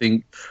stuff. I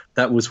think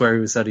that was where he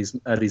was at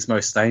his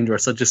most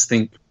dangerous. I just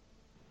think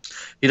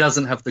he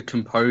doesn't have the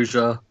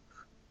composure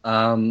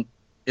in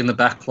the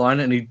back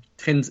line, and he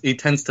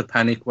tends to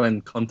panic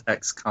when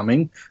contact's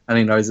coming, and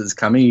he knows it's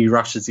coming. He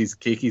rushes his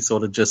kick. He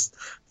sort of just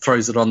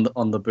throws it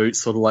on the boot,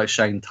 sort of like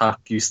Shane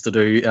Tuck used to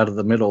do out of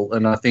the middle.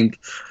 And I think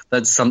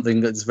that's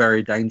something that's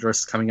very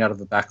dangerous coming out of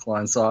the back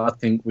line. So I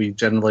think we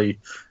generally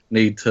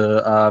need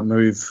to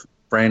move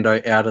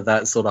Brando out of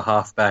that sort of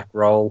half-back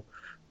role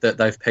that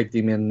they've pegged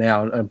him in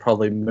now, and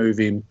probably move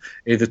him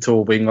either to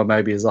a wing or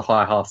maybe as a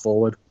high half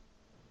forward.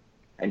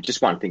 And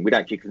just one thing, we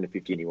don't kick from the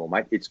 50 anymore,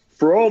 mate. It's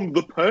from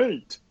the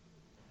paint.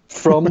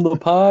 From the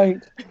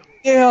paint.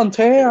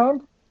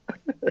 Downtown.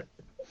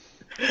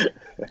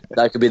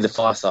 That could be the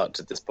far side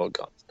to this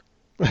podcast.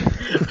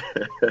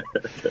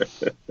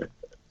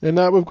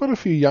 And we've got a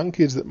few young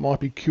kids that might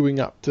be queuing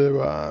up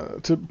to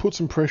put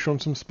some pressure on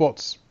some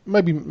spots.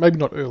 Maybe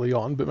not early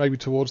on, but maybe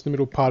towards the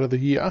middle part of the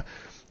year.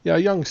 Yeah, a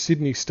young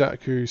Sydney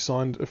Stack who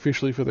signed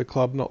officially for the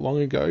club not long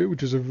ago,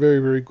 which is a very,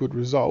 very good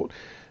result.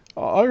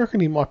 I reckon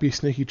he might be a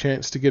sneaky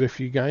chance to get a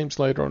few games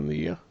later on in the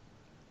year.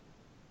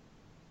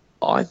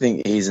 I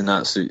think he's an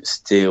absolute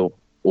steal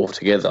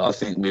altogether. I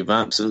think we've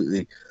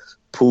absolutely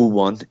pulled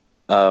one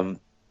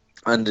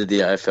under the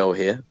AFL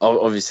here.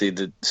 Obviously,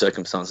 the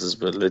circumstances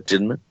were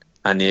legitimate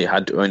and he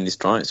had to earn his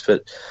stripes.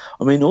 But,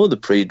 I mean, all the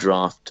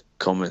pre-draft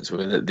comments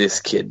were that this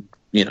kid,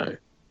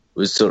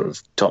 was sort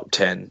of top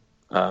 10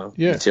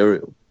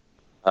 material.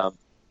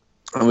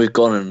 And we've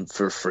got him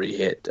for a free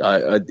hit.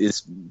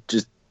 It's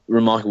just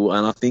remarkable.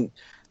 And I think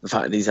the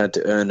fact that he's had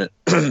to earn it,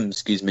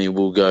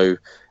 will go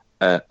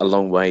a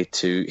long way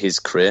to his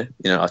career.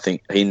 I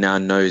think he now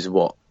knows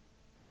what,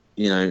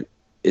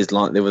 is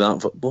like there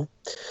without football.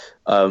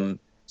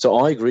 So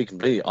I agree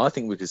completely. I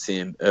think we could see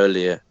him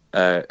earlier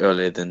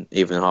than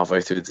even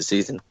halfway through the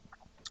season.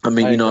 I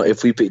mean,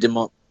 if we picked him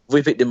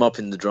up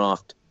in the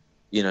draft,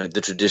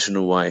 the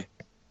traditional way,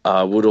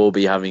 would all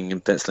be having him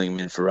penciling him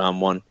in for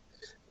round one.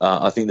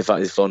 I think the fact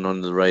he's flown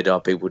under the radar,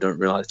 people don't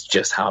realise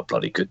just how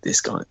bloody good this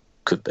guy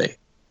could be.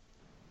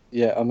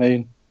 Yeah, I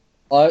mean,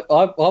 I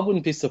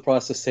wouldn't be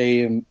surprised to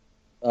see him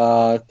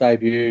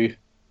debut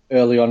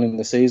early on in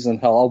the season.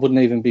 Hell, I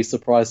wouldn't even be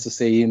surprised to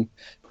see him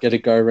get a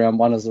go round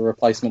one as a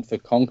replacement for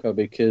Conker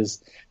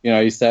because,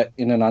 he's that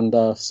in and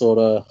under sort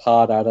of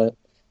hard at it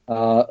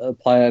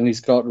player, and he's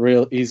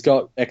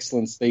got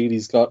excellent speed.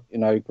 He's got,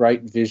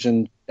 great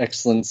vision,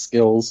 excellent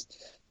skills.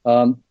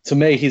 To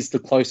me, he's the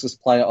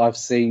closest player I've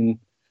seen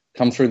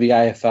come through the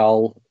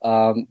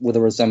AFL with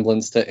a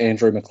resemblance to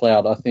Andrew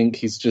McLeod. I think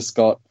he's just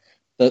got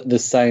the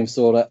same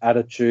sort of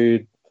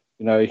attitude.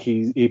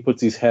 He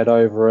puts his head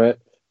over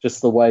it.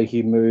 Just the way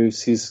he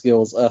moves, his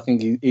skills. I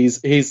think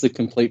he's the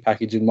complete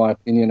package in my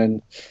opinion.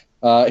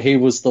 And he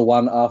was the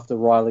one after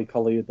Riley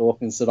Collier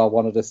Dawkins that I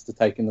wanted us to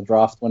take in the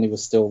draft when he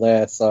was still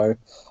there. So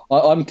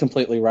I'm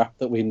completely rapt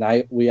that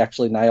we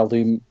actually nailed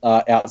him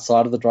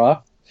outside of the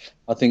draft.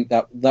 I think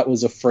that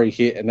was a free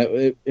hit, and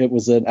it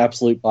was an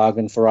absolute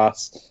bargain for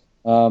us.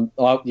 I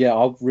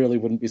really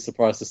wouldn't be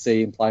surprised to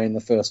see him play in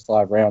the first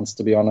 5 rounds,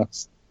 to be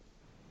honest.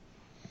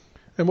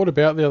 And what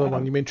about the other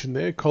one you mentioned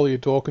there, Collier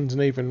Dawkins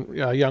and even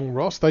young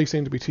Ross? They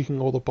seem to be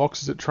ticking all the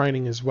boxes at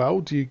training as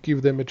well. Do you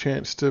give them a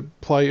chance to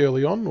play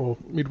early on or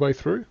midway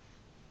through?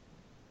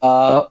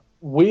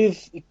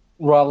 With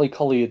Riley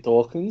Collier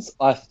Dawkins,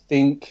 I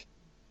think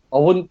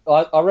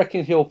I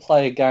reckon he'll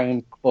play a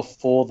game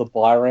before the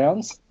bye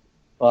rounds.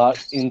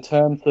 But in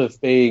terms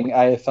of being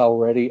AFL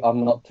ready,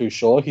 I'm not too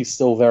sure. He's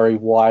still very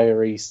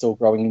wiry, still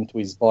growing into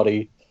his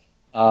body.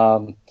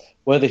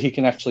 Whether he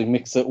can actually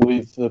mix it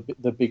with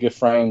the bigger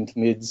framed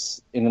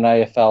mids in an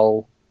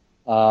AFL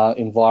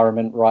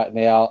environment right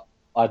now,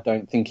 I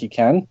don't think he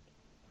can.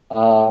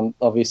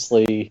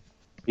 Obviously,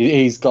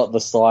 he's got the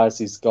size,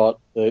 he's got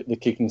the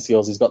kicking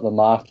skills, he's got the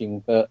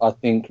marking, but I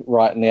think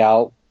right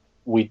now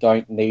we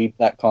don't need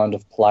that kind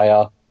of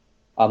player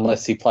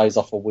unless he plays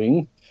off a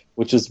wing,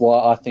 which is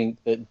why I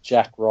think that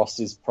Jack Ross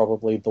is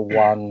probably the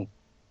one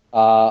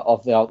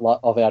of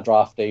our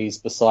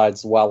draftees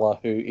besides Weller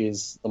who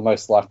is the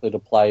most likely to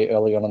play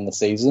early on in the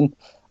season.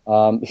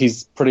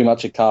 He's pretty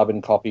much a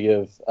carbon copy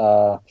of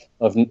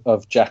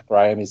Jack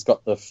Graham. He's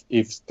got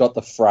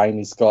the frame.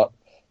 He's got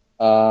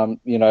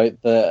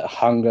the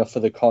hunger for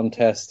the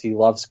contest. He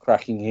loves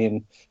cracking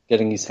in,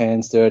 getting his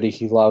hands dirty.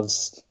 He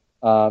loves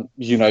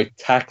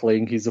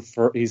tackling.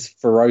 He's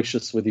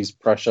ferocious with his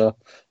pressure.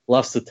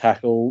 Loves to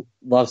tackle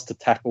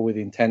with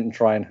intent and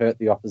try and hurt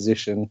the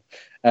opposition.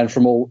 And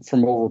from all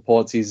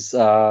reports, he's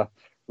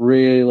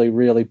really,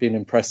 really been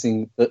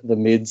impressing the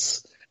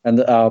mids and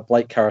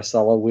Blake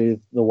Caracella with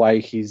the way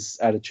his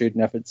attitude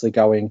and efforts are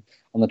going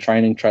on the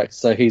training track.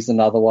 So he's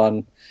another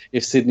one.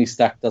 If Sydney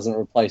Stack doesn't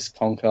replace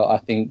Conker, I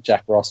think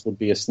Jack Ross would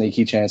be a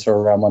sneaky chance for a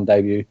round one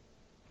debut.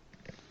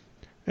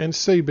 And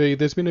CB,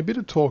 there's been a bit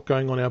of talk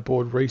going on our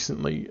board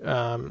recently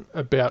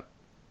about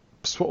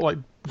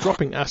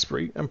dropping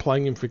Asprey and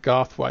playing him for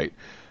Garthwaite.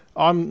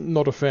 I'm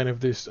not a fan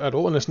of this at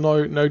all, and it's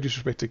no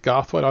disrespect to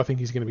Garthwaite. I think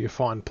he's going to be a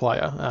fine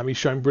player. He's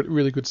shown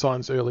really good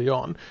signs early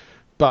on,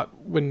 but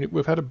when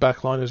we've had a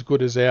backline as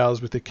good as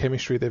ours with the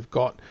chemistry they've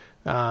got,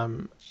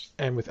 and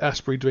with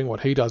Asprey doing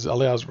what he does, it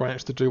allows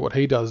Ranch to do what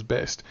he does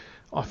best.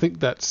 I think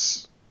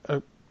that's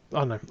I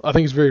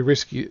think it's a very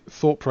risky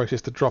thought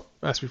process to drop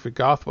Asprey for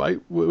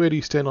Garthwaite. Where do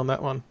you stand on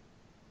that one?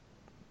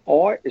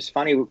 It's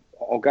funny.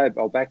 I'll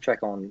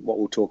backtrack on what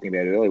we were talking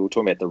about earlier. We were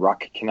talking about the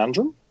ruck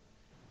conundrum.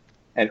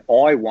 And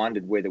I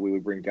wondered whether we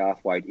would bring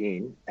Garthwaite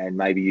in and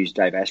maybe use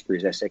Dave Asprey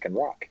as our second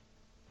ruck.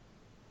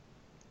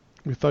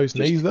 With those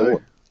knees,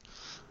 though?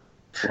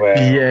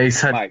 Well, yeah, he's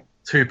had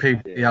 2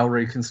 PPL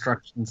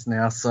reconstructions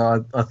now,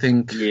 so I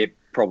think... Yeah,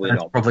 probably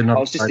not. I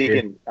was just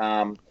thinking,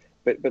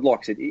 but like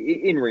I said,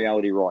 in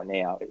reality right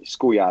now,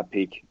 schoolyard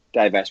pick,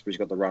 Dave Asprey's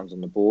got the runs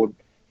on the board.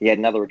 He had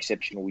another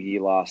exceptional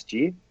year last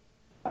year,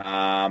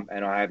 and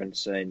I haven't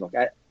seen...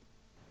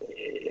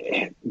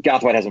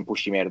 Garthwaite hasn't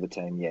pushed him out of the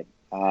team yet.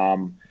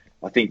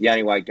 I think the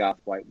only way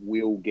Garthwaite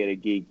will get a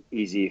gig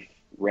is if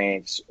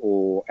Rance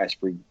or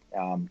Asprey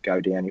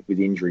go down with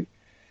injury.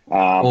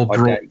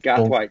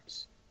 Garthwaite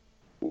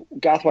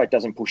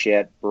doesn't push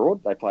out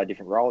Broad. They play a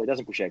different role. He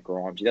doesn't push out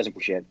Grimes. He doesn't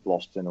push out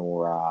Lofton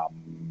or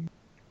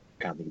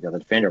can't think of the other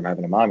defender I'm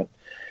having a moment.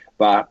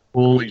 But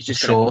he's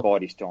just going to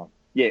bide his time.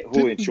 Yeah,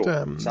 Julian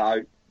Shaw.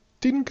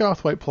 Didn't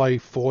Garthwaite play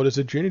forward as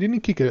a junior? Didn't he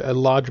kick a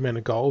large amount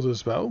of goals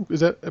as well? Is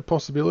that a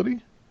possibility?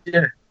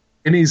 Yeah.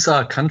 In his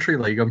country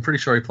league, I'm pretty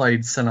sure he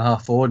played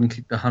centre-half forward and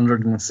kicked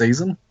 100 in a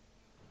season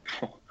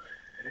for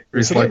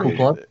his local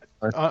club.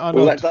 I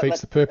know it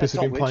defeats the purpose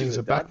of him playing as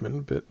a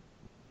backman, but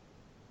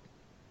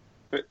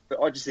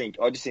I just think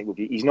look,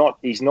 he's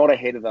not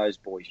ahead of those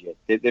boys yet.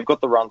 They've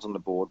got the runs on the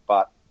board,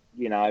 but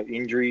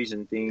injuries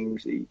and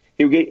things.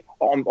 He'll get.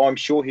 I'm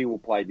sure he will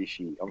play this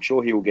year. I'm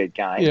sure he will get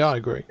games. Yeah, I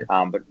agree.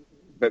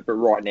 But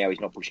right now he's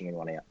not pushing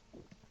anyone out.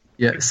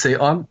 Yeah, see,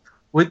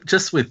 with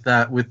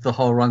the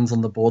whole runs on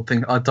the board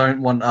thing, I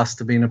don't want us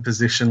to be in a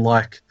position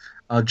like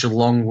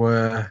Geelong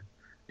were,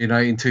 in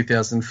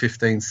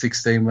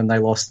 2015-16 when they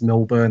lost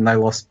Milburn, they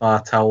lost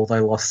Bartel,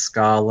 they lost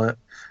Scarlett,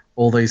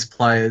 all these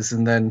players,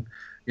 and then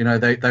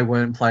they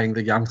weren't playing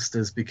the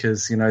youngsters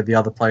because the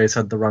other players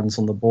had the runs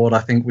on the board. I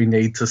think we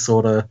need to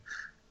sort of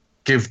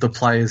give the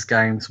players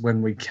games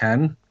when we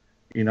can.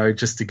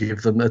 Just to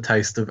give them a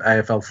taste of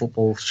AFL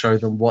football, show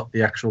them what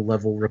the actual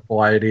level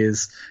required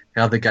is,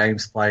 how the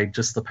game's played,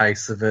 just the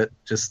pace of it,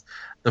 just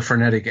the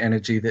frenetic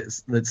energy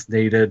that's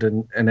needed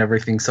and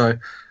everything. So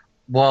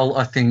while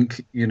I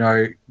think,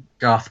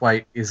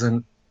 Garthwaite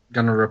isn't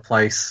going to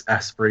replace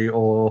Asprey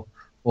or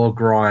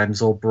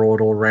Grimes or Broad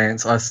or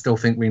Rance, I still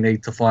think we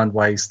need to find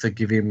ways to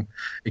give him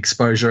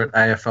exposure at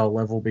AFL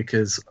level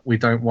because we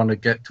don't want to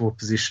get to a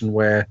position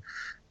where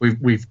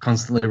we've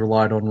constantly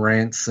relied on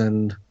Rance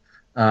and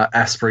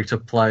Asprey to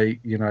play,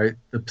 the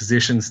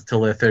positions until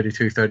they're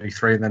 32,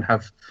 33 and then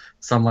have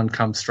someone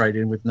come straight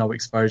in with no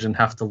exposure and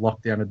have to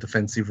lock down a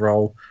defensive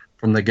role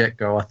from the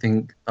get-go. I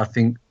think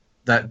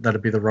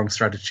that'd be the wrong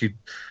strategy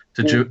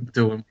to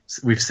do.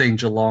 We've seen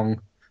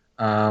Geelong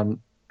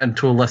and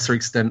to a lesser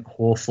extent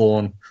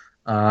Hawthorn,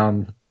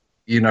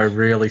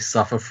 really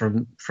suffer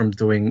from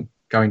going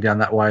down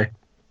that way.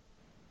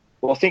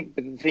 Well, I think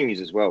the thing is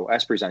as well,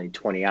 Asprey's only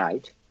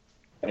 28.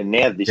 And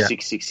now that this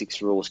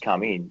 666 rule has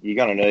come in, you're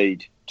going to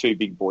need two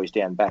big boys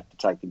down back to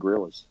take the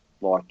Gorillas.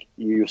 Like,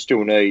 you'll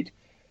still need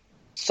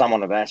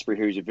someone of Asprey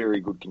who's a very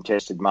good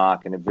contested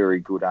mark and a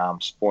very good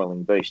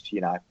spoiling beast.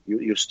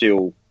 You'll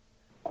still,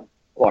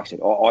 like I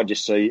said, I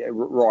just see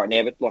right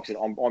now, but like I said,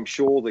 I'm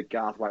sure that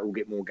Garthwaite will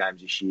get more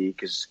games this year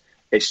because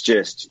it's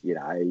just,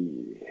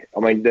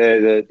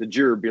 the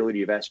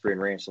durability of Asprey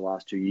and Rance the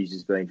last 2 years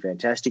has been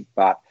fantastic,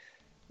 but,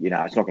 it's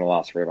not going to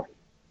last forever.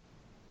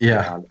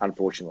 Yeah.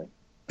 Unfortunately.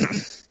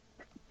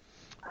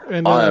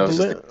 And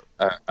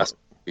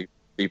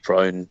be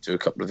prone to a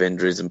couple of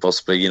injuries and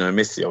possibly,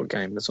 miss the odd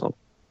game as well.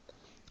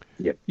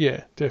 Yep.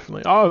 Yeah,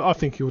 definitely. I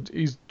think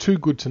he's too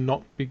good to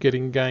not be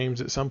getting games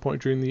at some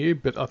point during the year,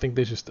 but I think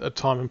there's just a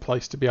time and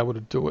place to be able to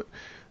do it,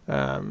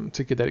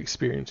 to get that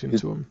experience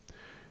into him.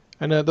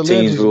 And the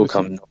teams will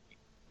come.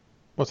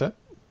 What's that?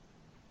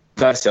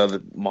 That's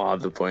my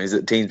other point is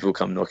that teams will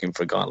come knocking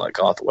for a guy like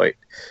Garthwaite.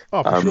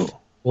 Oh, for sure.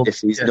 Well,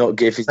 if he's not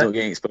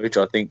getting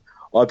exposure,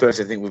 I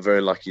personally think we're very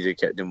lucky to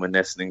get him when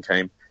Essendon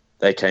came.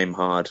 They came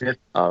hard. Yeah.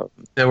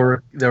 There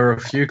were a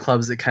few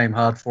clubs that came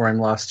hard for him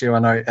last year. I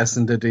know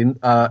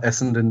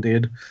Essendon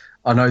did.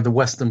 I know the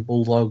Western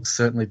Bulldogs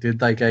certainly did.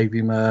 They gave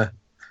him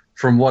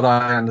from what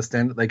I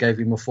understand, they gave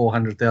him a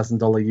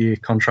 $400,000 a year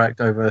contract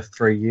over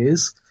 3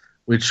 years,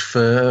 which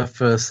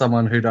for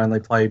someone who'd only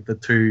played the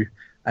 2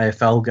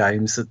 AFL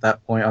games at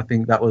that point, I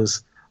think that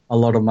was a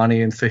lot of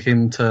money. And for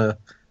him to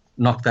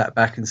knock that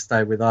back and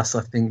stay with us,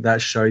 I think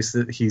that shows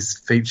that he's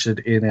featured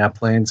in our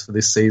plans for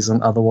this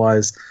season.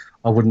 Otherwise,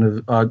 I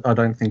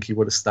don't think he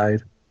would have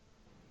stayed.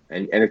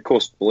 And of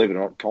course, believe it or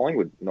not,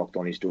 Collingwood knocked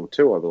on his door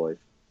too, I believe.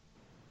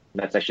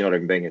 And that's actually not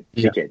even being a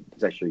dickhead.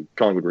 It's actually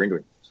Collingwood were into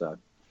him. So,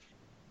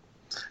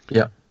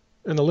 yeah.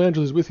 And the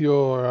Loungers, with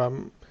your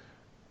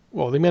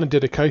the amount of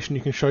dedication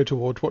you can show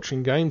towards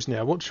watching games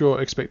now, what's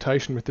your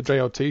expectation with the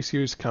JLT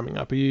series coming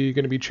up? Are you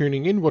going to be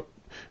tuning in? What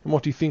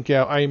do you think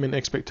our aim and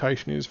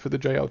expectation is for the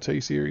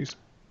JLT series?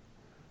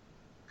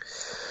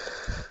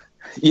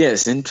 Yeah,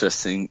 it's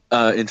interesting.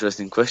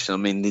 Interesting question. I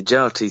mean, the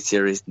JLT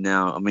series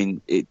now,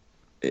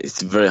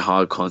 it's a very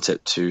hard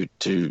concept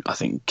to I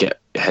think get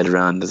your head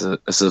around as a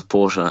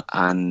supporter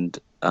and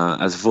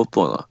as a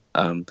footballer.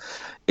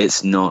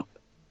 It's not,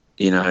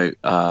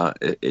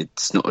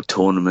 it's not a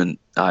tournament.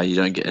 You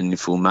don't get any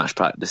full match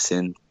practice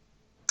in.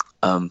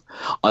 I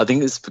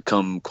think it's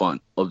become quite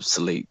an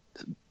obsolete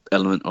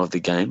element of the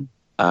game.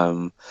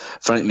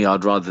 Frankly,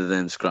 I'd rather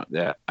them scrap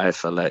their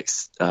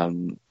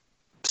AFLX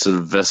sort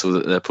of vessel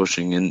that they're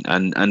pushing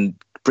and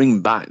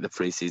bring back the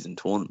pre-season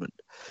tournament.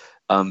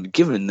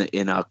 Given that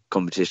in our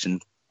competition,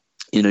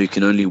 you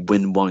can only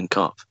win one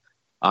cup.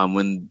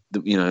 When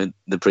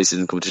the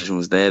pre-season competition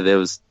was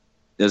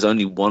there's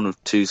only one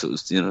of two sort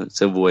of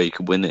silverware you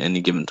could win at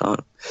any given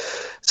time.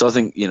 So I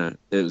think it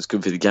was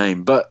good for the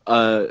game. But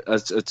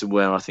as to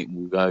where I think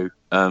we'll go,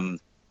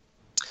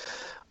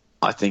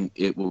 I think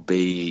it will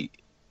be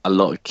a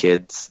lot of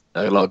kids,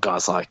 a lot of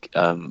guys like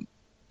Garthwaite,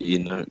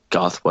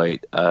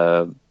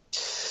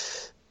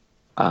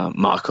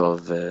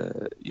 Markov,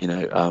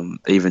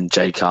 even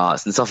Jake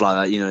Hartz and stuff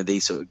like that.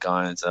 These sort of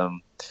guys,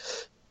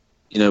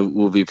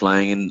 will be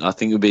playing, and I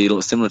think it'll be a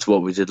lot similar to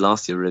what we did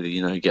last year.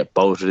 Really, get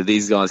bolted.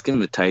 These guys, give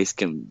them a taste,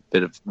 give them a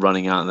bit of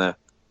running out there.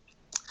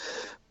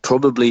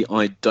 Probably,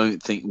 I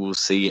don't think we'll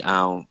see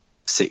our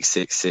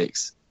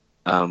 6-6-6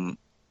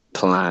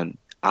 plan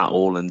at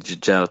all in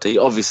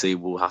JLT. Obviously,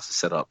 we'll have to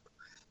set up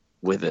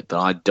with it, but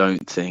I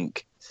don't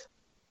think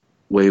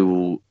we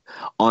will.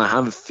 I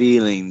have a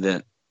feeling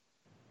that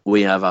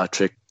we have a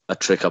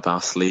trick up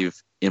our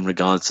sleeve in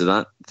regards to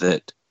that,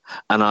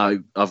 and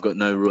I've got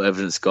no real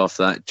evidence to go off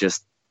that,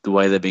 just the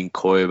way they've been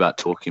coy about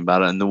talking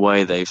about it and the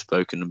way they've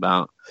spoken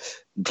about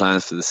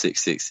plans for the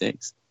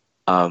 6-6-6.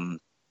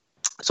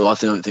 So I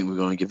don't think we're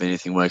going to give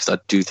anything away, because I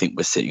do think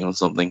we're sitting on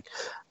something.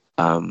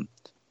 But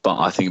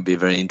I think it'd be a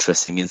very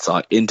interesting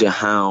insight into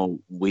how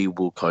we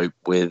will cope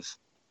with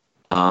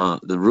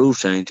the rule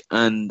change.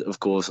 And, of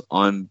course,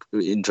 I'm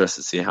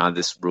interested to see how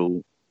this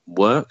rule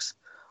works.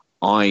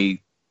 I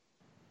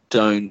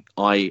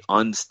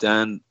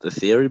understand the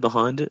theory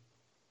behind it.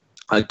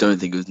 I don't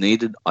think it was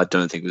needed. I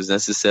don't think it was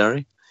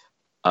necessary.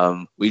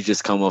 We've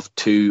just come off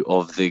two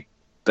of the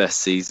best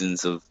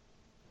seasons of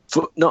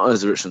not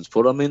as a Richmond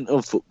sport,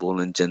 of football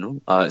in general.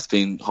 It's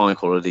been high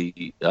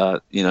quality,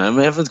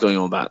 everyone's going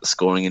on about the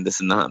scoring and this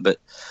and that, but,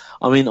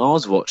 I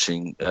was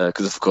watching,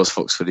 because, of course,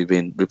 Fox Footy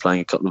been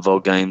replaying a couple of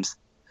old games.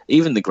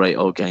 Even the great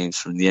old games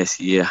from the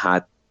year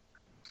had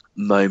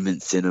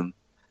moments in them.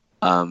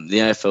 The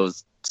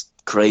AFL's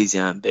crazy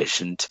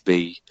ambition to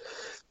be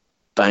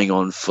bang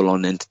on,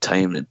 full-on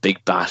entertainment,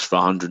 big bash for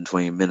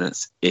 120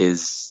 minutes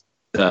is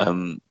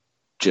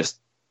just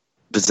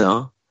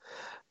bizarre.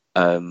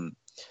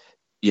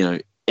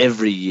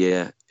 Every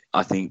year,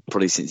 I think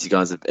probably since you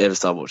guys have ever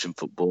started watching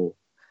football,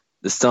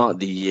 the start of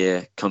the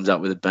year comes out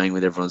with a bang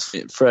with everyone's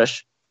fit and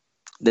fresh.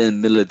 Then the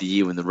middle of the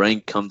year, when the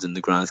rain comes and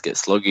the grounds get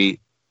sloggy,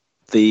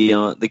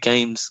 the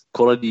game's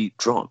quality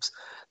drops.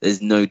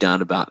 There's no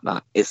doubt about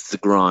that. It's the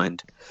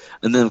grind.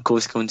 And then, of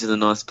course, coming to the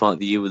nice part of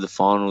the year with the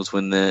finals,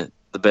 when the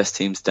best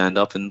teams stand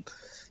up and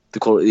the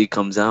quality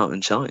comes out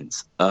and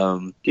shines.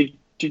 Did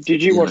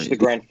you watch the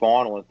grand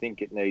final and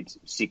think it needs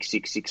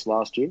 6-6-6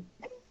 last year?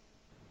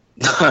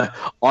 No,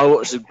 I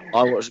watched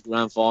the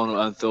grand final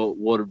and thought,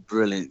 what a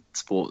brilliant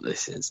sport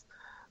this is.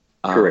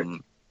 Correct.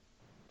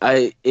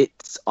 I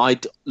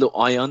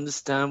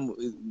understand,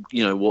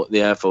 what the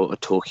AFL are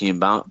talking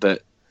about,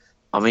 but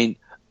I don't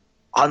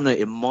know.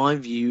 In my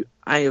view,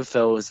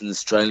 AFL is an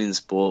Australian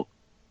sport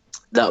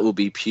that will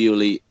be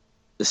purely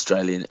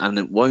Australian, and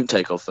it won't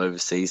take off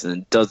overseas,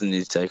 and it doesn't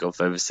need to take off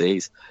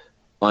overseas.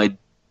 I'm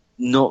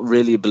not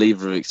really a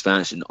believer of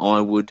expansion.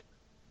 The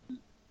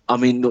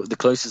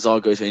closest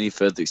I'll go to any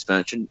further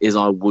expansion is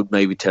I would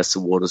maybe test the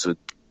waters with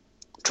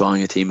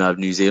trying a team out of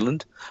New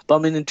Zealand.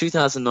 But in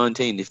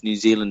 2019, if New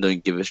Zealand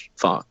don't give a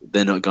fuck,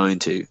 they're not going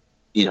to,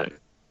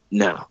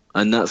 now.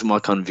 And that's my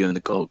kind of view on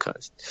the Gold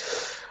Coast.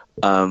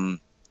 I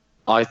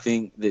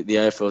think that the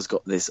AFL has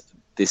got this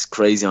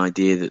crazy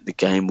idea that the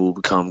game will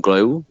become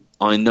global.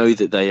 I know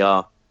that they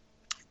are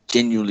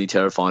genuinely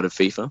terrified of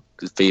FIFA,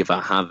 because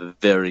FIFA have a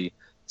very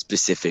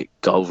specific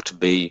goal to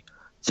be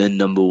the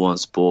number one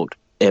sport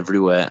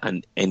everywhere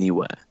and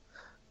anywhere.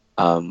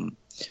 But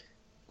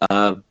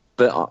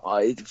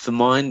for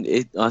mine,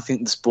 I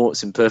think the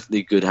sport's in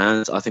perfectly good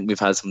hands. I think we've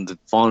had some of the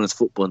finest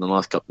football in the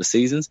last couple of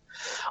seasons.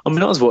 I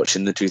was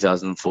watching the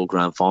 2004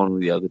 grand final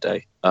the other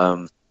day,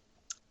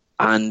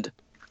 and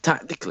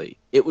tactically,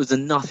 it was a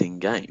nothing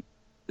game.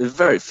 It was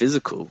very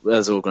physical,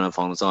 as all grand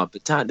finals are,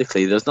 but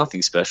tactically, there was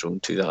nothing special in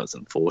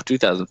 2004.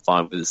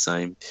 2005 was the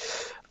same.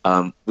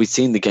 We've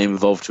seen the game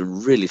evolve to a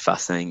really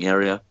fascinating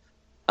area,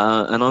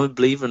 and I'm a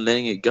believer in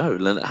letting it go,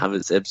 let it have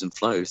its ebbs and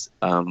flows.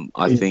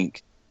 I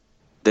think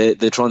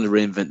they're trying to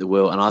reinvent the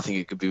wheel, and I think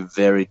it could be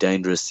very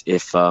dangerous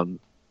if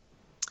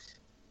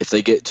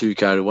they get too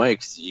carried away,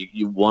 because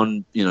you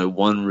one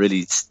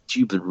really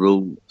stupid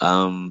rule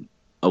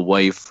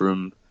away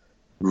from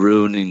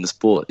ruining the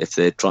sport if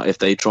they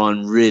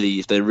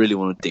really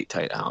want to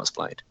dictate how it's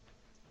played.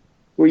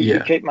 We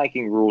keep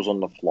making rules on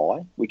the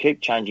fly. We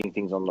keep changing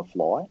things on the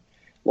fly.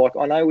 Like,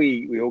 I know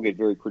we all get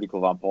very critical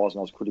of umpires,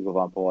 and I was critical of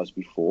umpires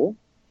before,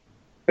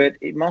 but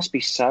it must be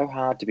so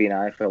hard to be an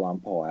AFL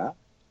umpire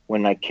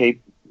when they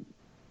keep,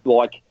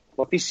 like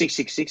this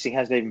 6-6-6 thing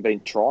hasn't even been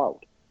trialled.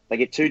 They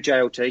get 2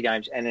 JLT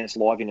games and then it's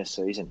live in a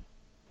season.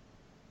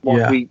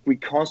 We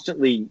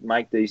constantly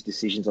make these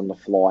decisions on the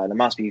fly, and it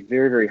must be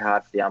very, very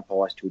hard for the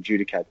umpires to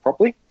adjudicate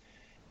properly,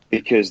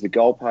 because the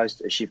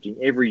goalposts are shifting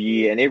every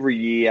year, and every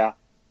year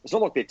it's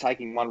not like they're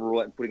taking one rule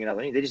out and putting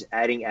another in. They're just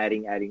adding.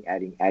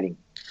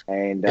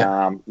 And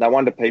no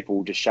wonder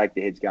people just shake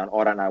their heads going,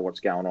 I don't know what's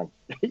going on.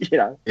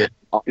 Yeah.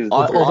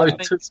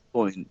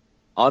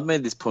 I've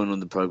made this point on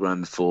the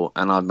program before,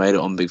 and I've made it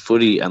on Big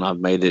Footy, and I've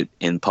made it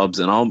in pubs,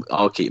 and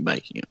I'll keep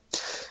making it.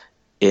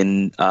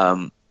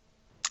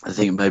 I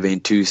think maybe in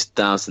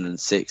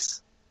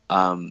 2006, the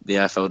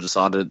AFL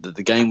decided that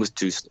the game was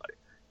too slow.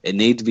 It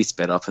needed to be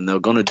sped up, and they were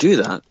going to do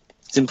that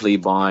simply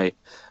by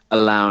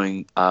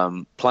allowing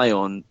play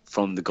on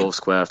from the goal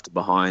square after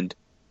behind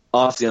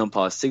after the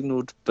umpire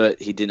signalled,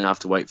 but he didn't have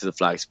to wait for the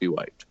flags to be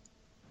waved.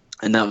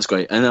 And that was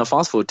great. And now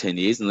fast forward 10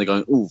 years, and they're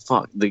going, oh,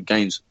 fuck, the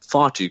game's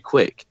far too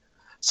quick.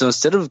 So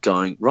instead of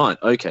going, right,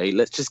 okay,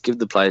 let's just give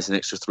the players an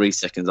extra 3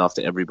 seconds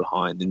after every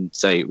behind and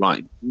say,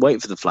 right, wait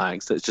for the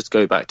flags, let's just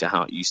go back to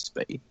how it used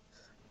to be.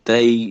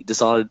 They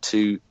decided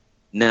to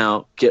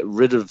now get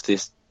rid of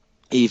this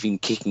even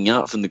kicking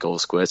out from the goal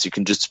square, so you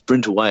can just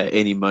sprint away at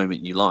any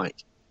moment you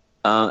like.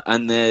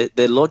 And their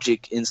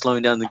logic in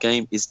slowing down the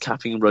game is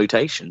capping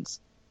rotations.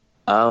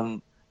 I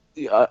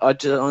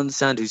don't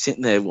understand who's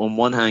sitting there on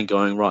one hand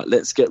going, right,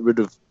 let's get rid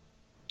of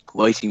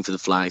waiting for the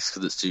flags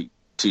because it's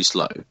too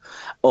slow.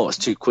 Oh, it's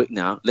too quick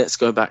now. Let's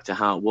go back to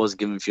how it was,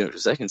 given a few extra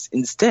seconds.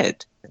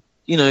 Instead,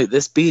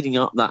 they're speeding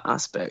up that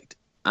aspect,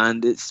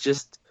 and it's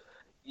just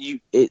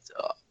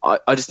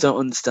I just don't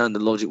understand the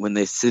logic when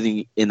they're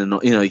sitting in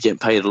getting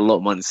paid a lot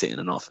of money sitting in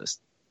an office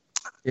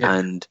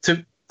and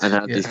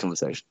have these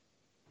conversations.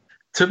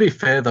 To be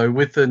fair, though,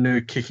 with the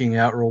new kicking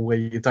out rule where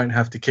you don't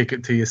have to kick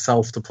it to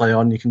yourself to play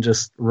on, you can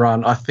just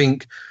run, I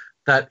think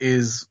that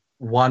is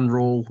one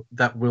rule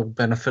that will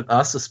benefit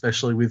us,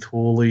 especially with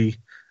Hawley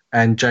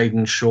and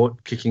Jaden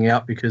Short kicking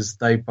out, because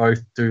they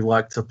both do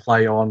like to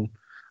play on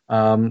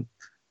from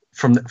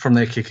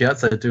their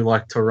kick-outs. They do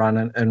like to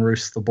run and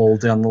roost the ball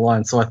down the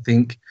line. So I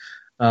think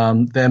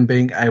them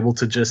being able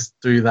to just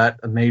do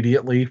that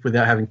immediately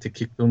without having to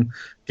kick them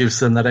gives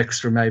them that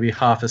extra maybe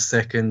half a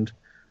second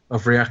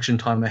of reaction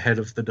time ahead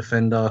of the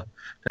defender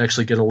to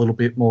actually get a little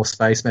bit more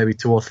space, maybe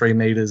 2 or 3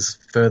 meters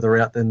further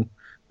out than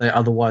they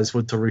otherwise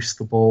would to roost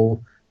the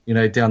ball,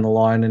 down the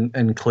line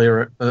and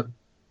clear it. But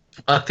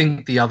I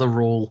think the other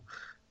rule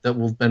that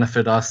will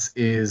benefit us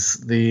is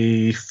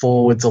the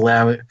forwards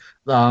allow it,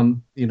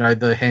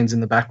 the hands in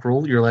the back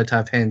rule. You're allowed to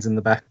have hands in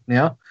the back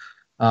now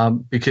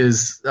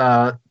because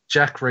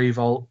Jack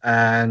Revolt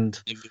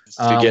and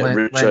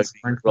Lance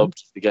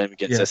robbed the game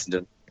against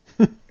Essendon.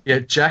 Yeah,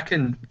 Jack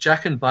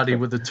and Buddy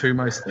were the 2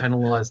 most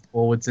penalised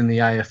forwards in the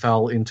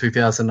AFL in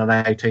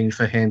 2018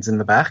 for hands in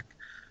the back.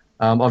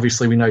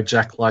 Obviously, we know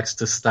Jack likes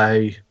to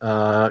stay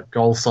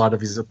goal side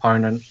of his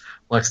opponent.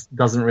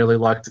 Doesn't really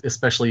like,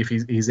 especially if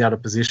he's out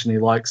of position, he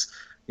likes,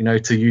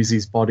 to use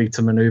his body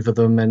to manoeuvre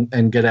them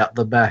and get out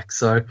the back.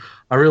 So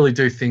I really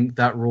do think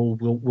that rule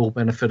will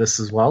benefit us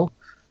as well.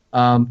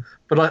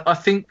 But I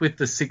think with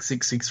the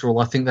 666 rule,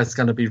 I think that's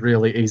going to be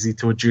really easy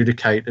to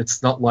adjudicate.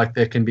 It's not like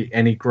there can be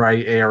any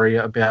grey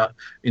area about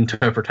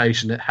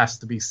interpretation. It has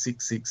to be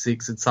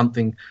 666. It's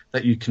something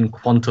that you can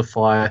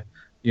quantify,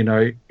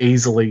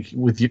 easily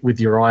with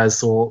your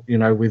eyes, or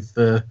with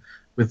the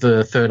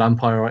third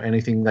umpire or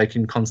anything. They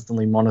can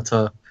constantly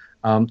monitor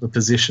the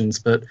positions.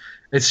 But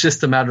it's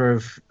just a matter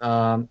of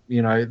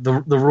the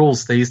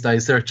rules these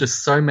days. There are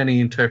just so many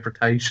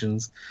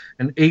interpretations,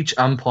 and each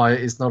umpire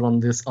is not on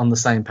the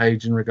same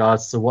page in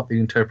regards to what the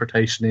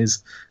interpretation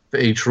is for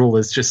each rule.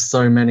 There's just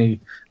so many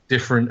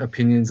different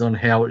opinions on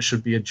how it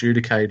should be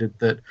adjudicated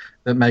that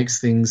makes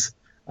things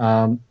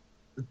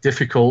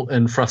difficult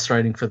and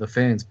frustrating for the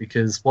fans,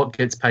 because what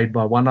gets paid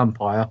by one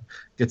umpire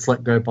gets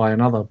let go by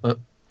another. But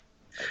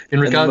in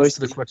regards to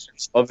the question,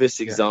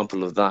 obvious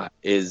example of that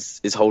is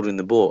holding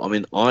the ball. I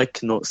mean, I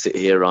cannot sit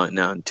here right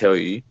now and tell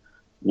you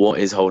what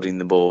is holding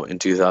the ball in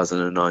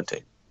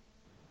 2019.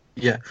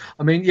 Yeah,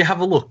 I mean, you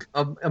have a look.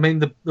 I mean,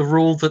 the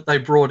rule that they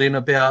brought in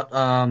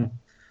about,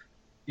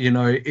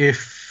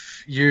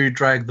 if you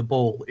drag the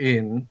ball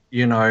in,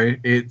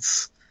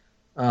 it's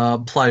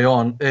play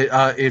on.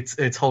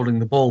 It's holding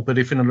the ball. But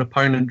if an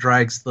opponent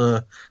drags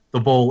the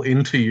ball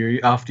into you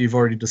after you've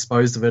already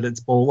disposed of it,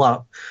 it's ball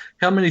up.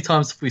 How many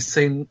times have we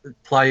seen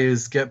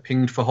players get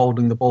pinged for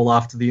holding the ball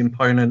after the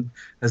opponent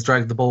has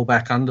dragged the ball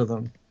back under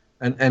them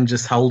and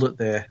just held it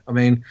there? I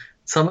mean,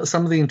 some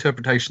of the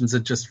interpretations are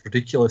just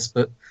ridiculous.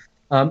 But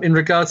in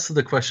regards to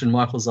the question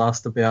Michael's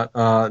asked about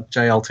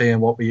JLT and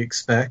what we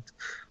expect,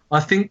 I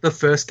think the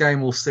first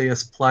game will see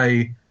us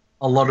play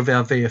a lot of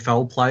our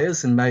VFL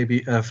players and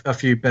maybe a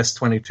few best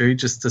 22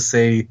 just to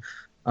see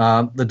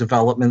the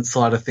development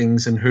side of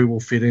things and who will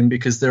fit in,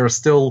 because there are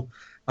still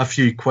a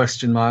few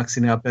question marks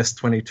in our best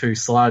 22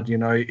 side.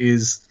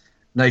 Is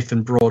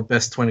Nathan Broad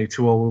best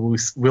 22, or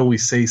will we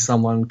see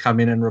someone come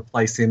in and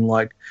replace him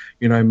like,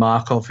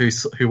 Markov,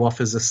 who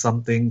offers us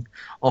something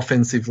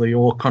offensively,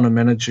 or Connor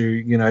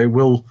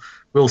Menadue?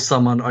 Will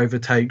someone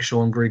overtake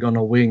Sean Grigg on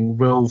a wing?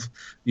 Will,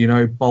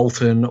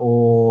 Bolton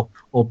or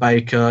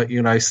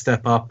Baker,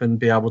 step up and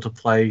be able to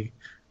play,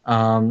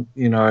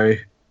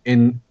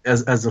 in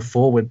as a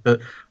forward?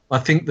 But I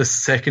think the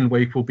second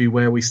week will be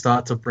where we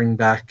start to bring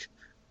back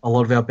a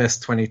lot of our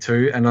best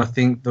 22, and I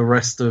think the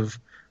rest of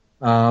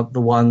the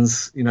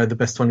ones, the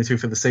best 22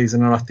 for the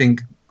season, and I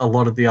think a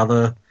lot of the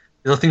other,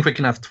 I think we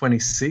can have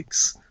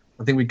 26.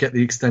 I think we get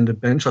the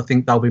extended bench. I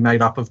think they'll be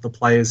made up of the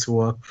players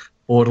who are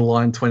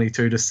borderline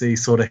 22 to see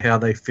sort of how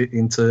they fit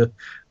into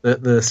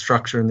the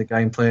structure and the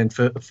game plan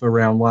for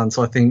round one.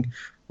 So I think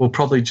we'll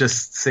probably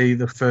just see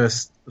the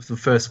first the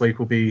first week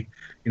will be,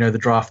 the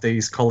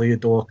draftees, Collier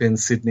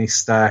Dawkins, Sydney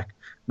Stack,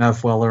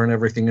 Mav Weller and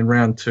everything. In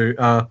round 2,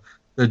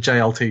 the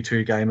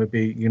JLT2 game would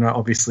be,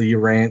 obviously your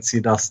Rance,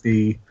 your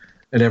Dusty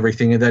and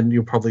everything. And then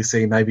you'll probably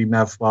see maybe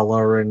Mav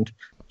Weller and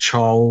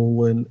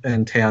Chol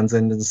and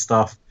Townsend and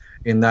stuff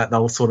in that.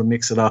 They'll sort of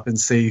mix it up and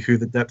see who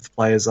the depth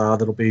players are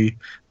that'll be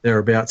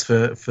thereabouts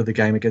for the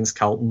game against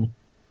Carlton.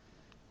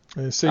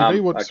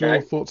 CV, what's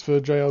your thoughts for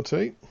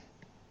JLT?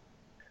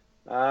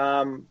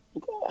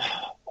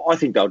 I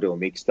think they'll do a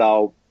mix.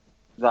 They'll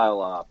do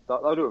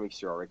a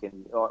mixture, I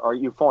reckon.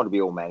 You'll find to be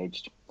all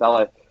managed.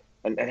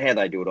 And how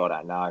they do it, I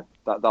don't know.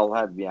 They'll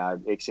have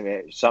X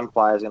amount. Some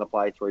players are going to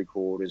play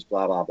 3/4,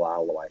 blah blah blah,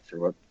 all the way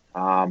through it.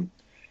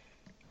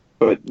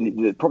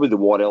 But probably the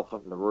white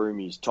elephant in the room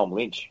is Tom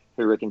Lynch,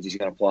 who reckons he's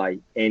going to play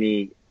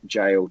any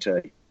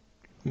JLT.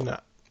 No,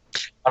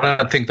 I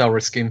don't think they'll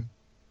risk him.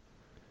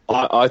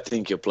 I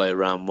think he'll play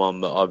round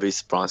 1, but I'd be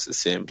surprised to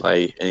see him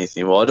play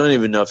anything. Well, I don't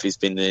even know if he's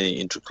been in any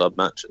intra-club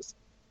matches.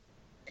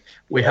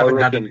 We haven't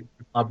had him.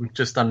 We've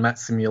just done match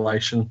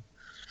simulation.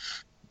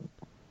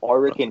 I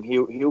reckon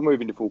he'll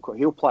move into full.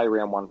 He'll play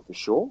round 1 for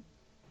sure,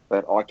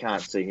 but I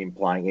can't see him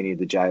playing any of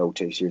the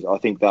JLT series. I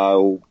think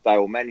they'll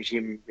manage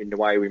him in the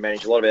way we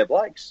manage a lot of our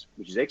blokes,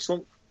 which is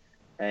excellent,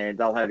 and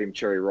they'll have him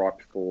cherry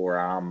ripe for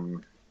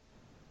round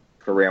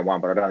 1.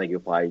 But I don't think he'll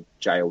play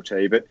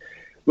JLT. But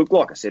look,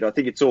 like I said, I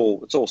think it's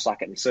all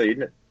suck it and see,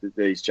 isn't it?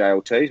 These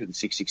JLTs with the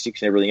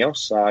 666 and everything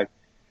else. So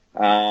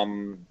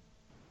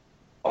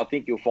I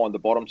think you'll find the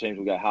bottom teams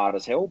will go hard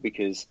as hell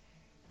because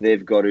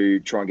they've got to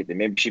try and get their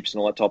memberships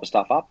and all that type of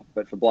stuff up.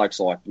 But for blokes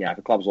like,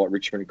 for clubs like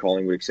Richmond,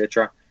 Collingwood,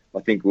 etc., I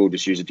think we'll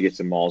just use it to get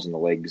some miles in the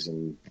legs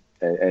and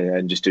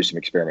just do some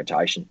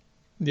experimentation.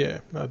 Yeah,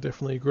 I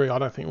definitely agree. I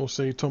don't think we'll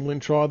see Tom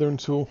Lynch either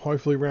until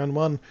hopefully round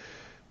 1.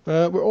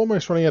 We're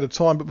almost running out of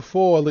time, but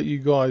before I let you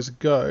guys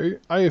go,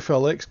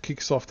 AFLX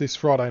kicks off this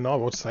Friday night.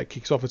 Well, to say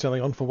kicks off, it's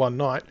only on for one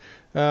night.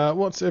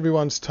 What's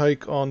everyone's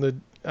take on the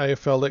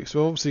AFLX?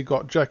 We've obviously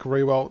got Jack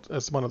Riewoldt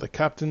as one of the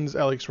captains,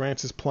 Alex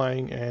Rance is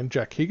playing, and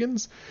Jack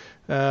Higgins.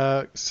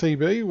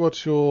 CB,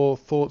 what's your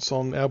thoughts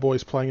on our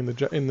boys playing in the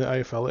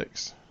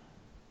AFLX?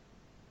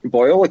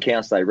 By all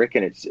accounts, they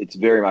reckon it's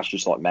very much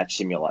just like match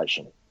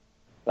simulation.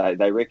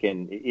 They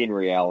reckon in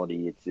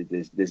reality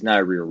there's no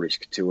real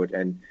risk to it.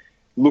 And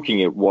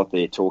looking at what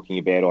they're talking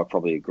about, I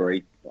probably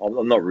agree.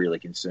 I'm not really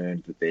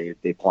concerned that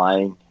they're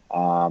playing.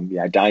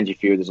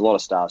 Dangerfield, there's a lot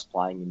of stars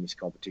playing in this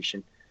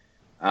competition.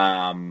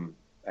 And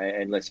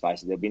let's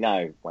face it, there'll be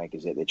no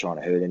wankers out there trying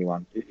to hurt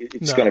anyone.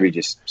 It's going to be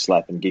just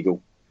slap and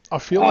giggle. I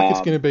feel like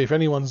it's going to be, if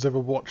anyone's ever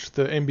watched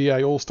the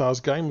NBA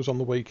All-Stars game, was on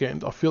the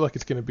weekend, I feel like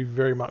it's going to be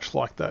very much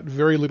like that.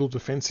 Very little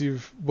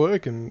defensive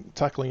work and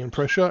tackling and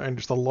pressure, and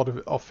just a lot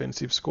of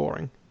offensive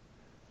scoring.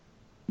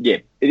 Yeah,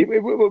 it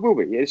will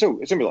be. Yeah, it's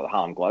going to be like the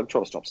Harlem Globe,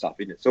 try to stop stuff,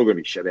 isn't it? It's all going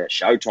to be about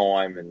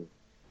showtime,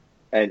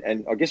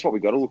 and I guess what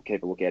we've got to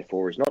keep a lookout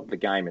for is not the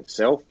game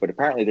itself, but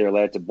apparently they're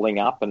allowed to bling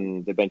up,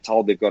 and they've been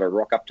told they've got to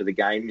rock up to the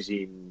games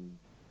in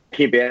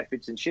pimp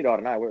outfits and shit. I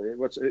don't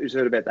know. Who's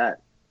heard about that?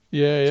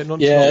 Yeah, not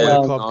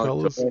club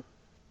colours.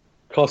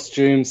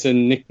 Costumes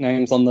and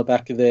nicknames on the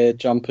back of their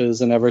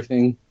jumpers and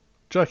everything.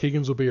 Jack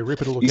Higgins will be a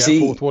ripper to look out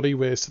for with what he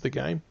wears to the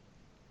game.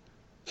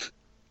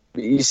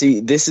 You see,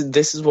 this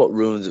is what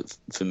ruins it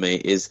for me,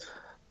 is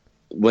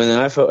when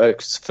AFLX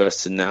was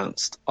first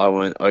announced, I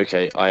went,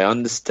 okay, I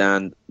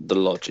understand the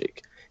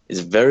logic. It's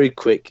a very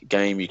quick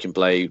game you can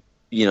play,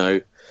 in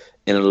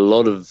a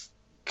lot of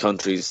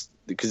countries,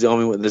 because,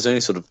 there's only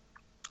sort of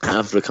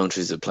half the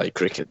countries that play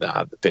cricket that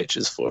have the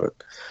pitches for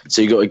it.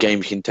 So you got a game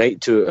you can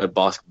take to a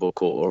basketball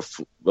court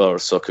or a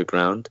soccer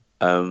ground,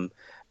 and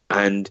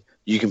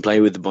you can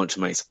play with a bunch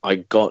of mates.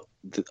 I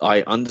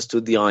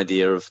understood the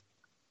idea of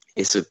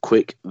it's a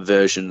quick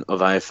version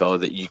of AFL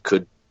that you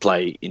could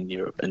play in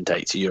Europe and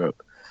take to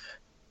Europe.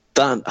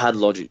 That had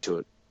logic to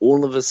it.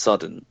 All of a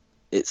sudden,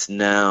 it's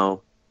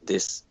now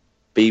this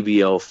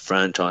BBL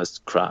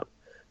franchise crap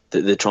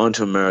that they're trying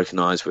to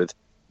Americanize with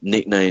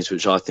nicknames,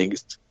 which I think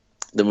is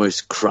the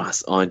most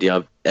crass idea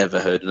I've ever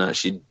heard, and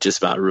actually just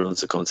about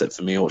ruins the concept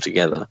for me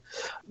altogether.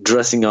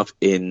 Dressing up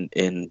in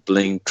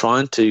bling,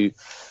 trying to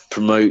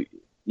promote,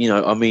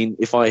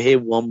 if I hear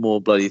one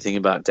more bloody thing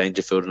about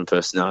Dangerfield and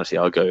personality,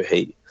 I'll go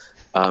he.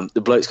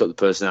 The bloke's got the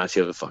personality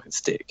of a fucking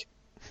stick.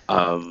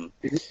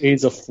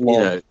 He's a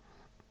flog.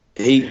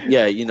 The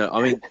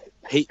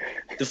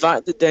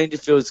fact that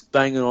Dangerfield's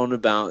banging on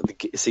about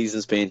the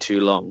seasons being too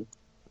long,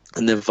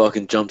 and then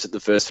fucking jumps at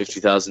the first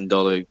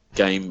 $50,000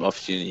 game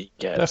opportunity you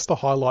get. That's the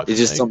highlight. It's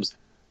just some,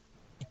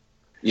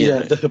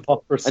 the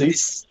hypocrisy.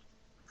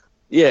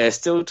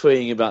 Still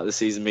tweeting about the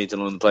season being too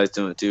long, the players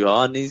doing it too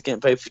hard, and he's getting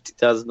paid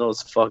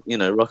 $50,000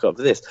 to rock up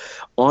for this.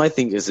 I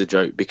think it's a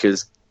joke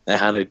because they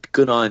had a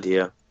good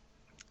idea,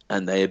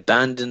 and they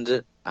abandoned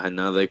it, and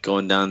now they're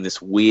going down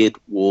this weird,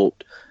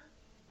 warped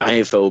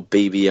AFL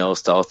BBL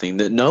style thing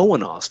that no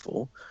one asked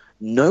for,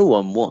 no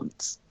one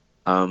wants,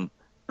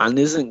 and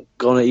isn't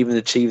going to even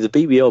achieve. The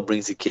BBL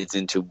brings the kids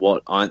into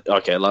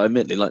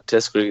admittedly,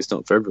 Test cricket's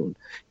not for everyone.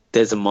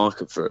 There's a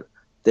market for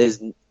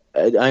it.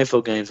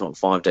 AFL games aren't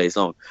 5 days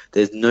long.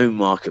 There's no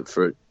market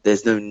for it.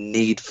 There's no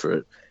need for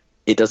it.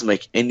 It doesn't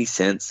make any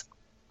sense.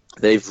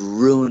 They've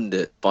ruined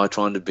it by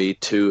trying to be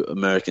too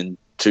American,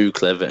 too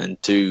clever,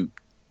 and too,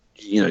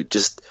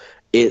 just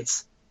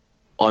it's.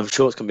 I'm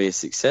sure it's going to be a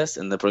success,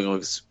 and they're probably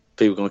going to,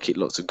 people are going to kick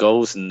lots of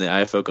goals, and the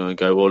AFL are going to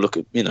go, well, look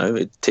at,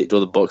 it ticked all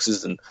the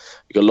boxes, and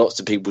you've got lots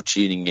of people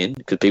tuning in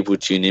because people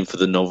tune in for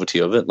the novelty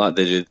of it, like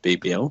they do with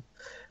BBL,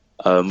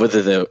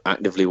 whether they're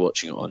actively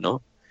watching it or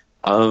not.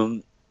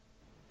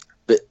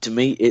 But to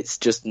me, it's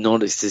just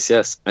not a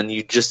success, and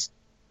you just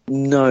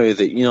know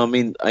that,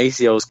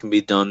 ACLs can be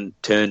done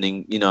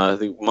turning, I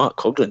think Mark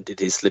Coglan did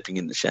his slipping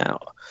in the shower.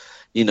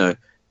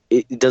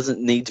 It doesn't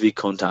need to be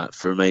contact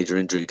for a major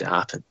injury to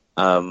happen.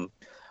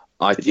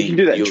 I think you can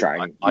do that in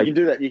training. You can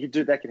do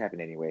that. That can happen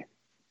anywhere.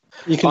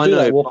 You can do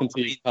that walking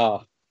to your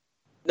car.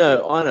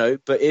 No, I know,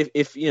 but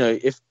if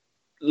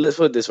let's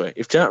put it this way,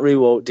 if Jack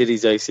Riewoldt did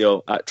his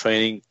ACL at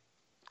training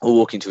or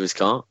walking to his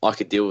car, I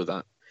could deal with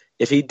that.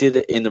 If he did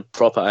it in a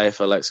proper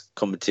AFLX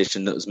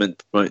competition that was meant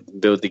to promote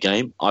and build the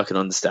game, I can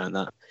understand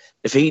that.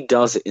 If he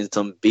does it in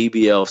some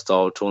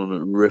BBL-style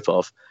tournament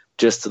rip-off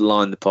just to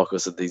line the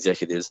pockets of the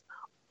executives,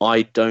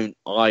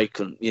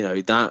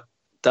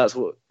 that's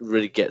what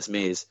really gets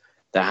me is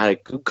they had a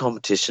good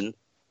competition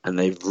and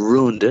they've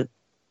ruined it.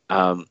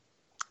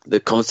 The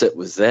concept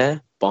was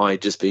there by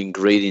just being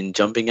greedy and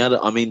jumping at it.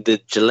 I mean,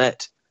 the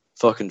Gillette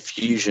fucking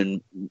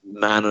Fusion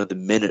Man of the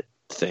Minute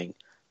thing,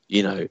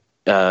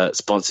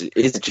 sponsored.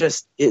 It's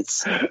just, the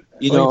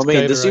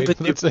Super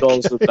Duper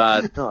goals were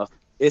bad enough.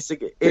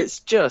 It's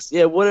just,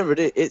 whatever it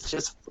is, it's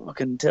just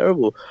fucking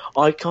terrible.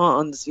 I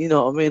can't,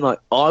 like,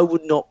 I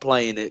would not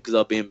play in it because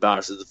I'd be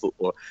embarrassed as a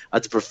footballer.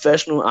 As a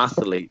professional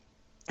athlete,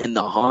 in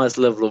the highest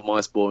level of my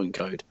sporting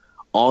code,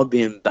 I'd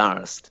be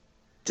embarrassed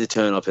to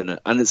turn up in it.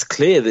 And it's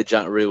clear that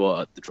Jack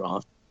Riewoldt at the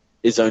draft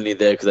is only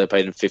there because they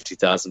paid him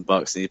 $50,000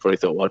 and he probably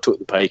thought, well, I took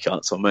the pay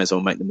cut, so I may as well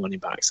make the money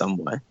back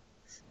somewhere.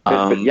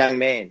 But young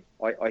man,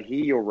 I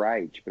hear your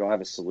rage, but I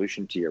have a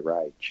solution to your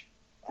rage.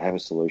 I have a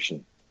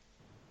solution.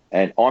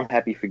 And I'm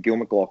happy for Gil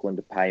McLachlan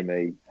to pay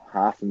me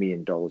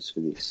 $500,000 for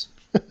this.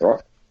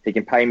 Right? He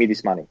can pay me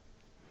this money.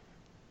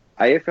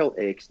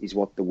 AFLX is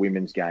what the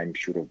women's game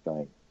should have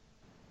been.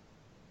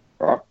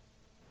 Right?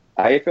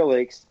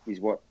 AFLX is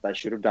what they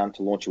should have done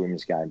to launch a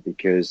women's game,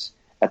 because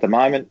at the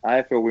moment,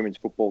 AFL women's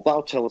football,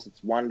 they'll tell us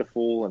it's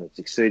wonderful and it's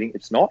exceeding.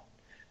 It's not,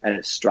 and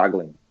it's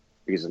struggling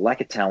because of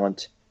lack of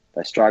talent.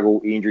 They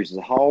struggle, injuries, there's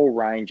a whole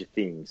range of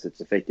things that's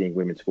affecting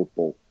women's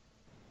football.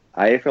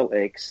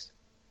 AFLX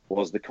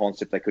was the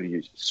concept they could have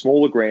used.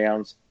 Smaller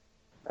grounds,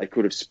 they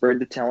could have spread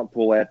the talent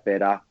pool out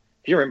better.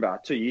 If you remember,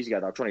 2 years ago,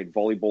 they were trying to get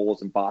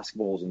volleyballers and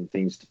basketballs and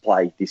things to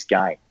play this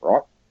game,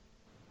 right?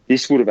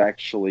 This would have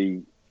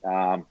actually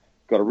got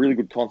a really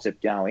good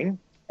concept going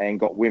and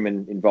got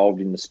women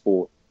involved in the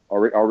sport. I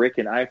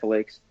reckon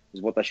AFLX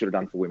is what they should have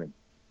done for women.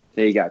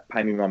 There you go.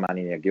 Pay me my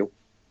money now, Gil.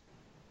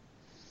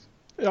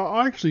 Yeah,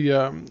 I actually,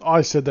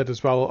 I said that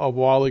as well a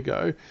while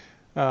ago.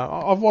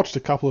 I've watched a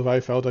couple of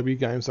AFLW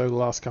games over the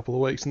last couple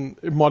of weeks, and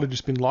it might have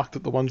just been luck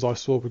that the ones I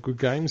saw were good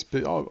games,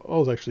 but I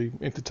was actually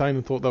entertained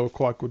and thought they were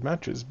quite good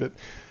matches. But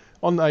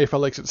on the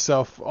AFLX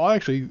itself, I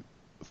actually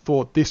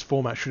thought this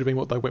format should have been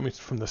what they went with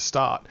from the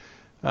start.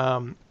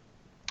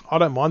 I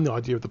don't mind the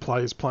idea of the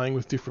players playing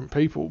with different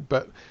people,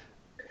 but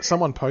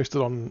someone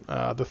posted on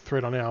the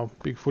thread on our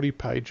Big Footy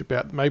page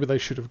about maybe they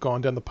should have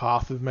gone down the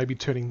path of maybe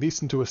turning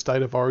this into a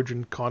State of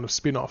Origin kind of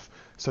spin-off.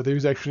 So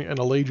there's actually an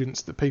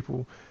allegiance that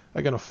people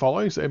are going to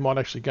follow, so it might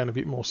actually gain a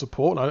bit more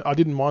support. And I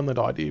didn't mind that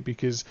idea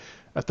because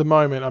at the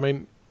moment, I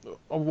mean,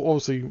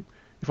 obviously,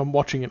 if I'm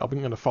watching it, I'm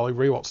going to follow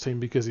Riewoldt's team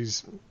because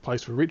he's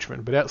plays for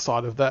Richmond. But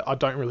outside of that, I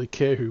don't really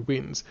care who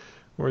wins.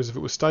 Whereas if it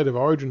was State of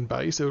Origin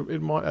based,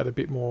 it might add a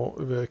bit more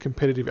of a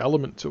competitive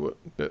element to it.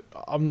 But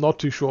I'm not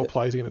too sure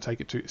players are going to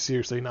take it too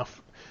seriously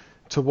enough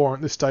to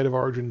warrant this State of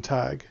Origin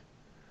tag.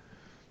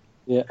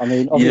 Yeah, I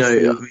mean,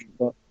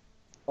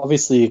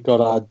 obviously you've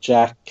got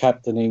Jack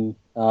captaining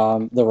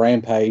the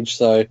Rampage,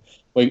 so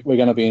we're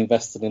going to be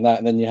invested in that.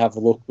 And then you have a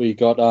look, we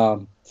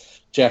got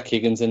Jack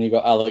Higgins and you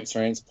got Alex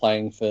Rance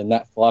playing for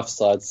Nat Fyfe's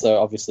side, so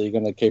obviously you're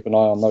going to keep an eye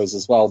on those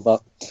as well.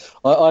 But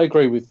I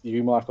agree with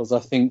you, Michaels. I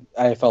think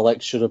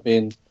AFLX should have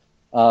been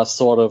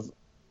sort of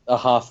a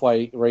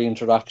halfway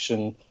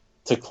reintroduction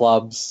to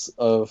clubs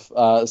of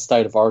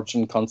State of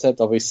Origin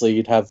concept. Obviously,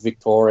 you'd have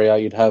Victoria,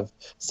 you'd have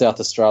South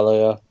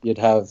Australia, you'd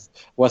have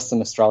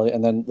Western Australia,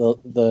 and then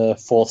the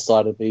fourth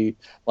side would be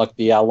like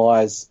the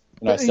Allies,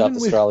 South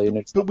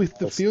Australia. But with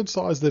the field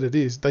size that it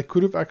is, they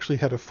could have actually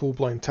had a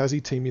full-blown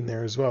Tassie team in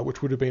there as well,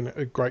 which would have been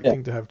a great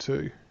thing to have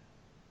too.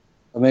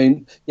 I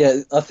mean,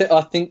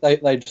 I think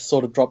they just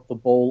sort of dropped the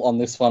ball on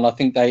this one. I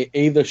think they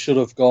either should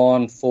have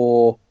gone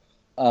for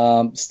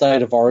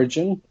State of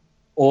Origin,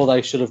 or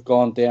they should have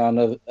gone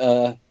down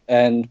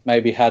and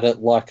maybe had it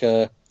like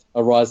a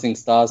Rising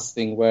Stars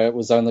thing where it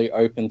was only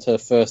open to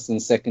first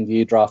and second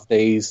year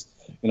draftees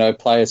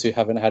players who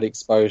haven't had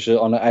exposure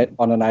on an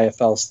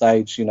AFL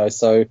stage,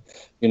 so,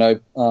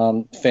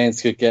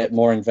 fans could get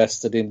more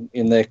invested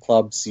in their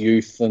club's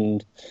youth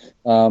and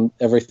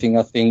everything.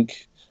 I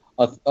think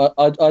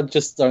I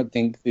just don't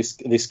think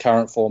this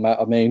current format,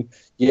 I mean,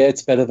 yeah,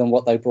 it's better than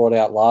what they brought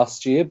out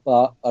last year,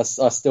 but I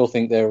still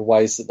think there are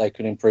ways that they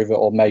could improve it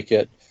or make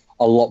it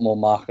a lot more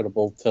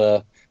marketable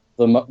to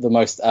the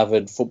most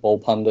avid football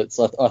pundits.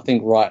 I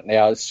think right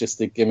now it's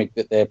just a gimmick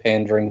that they're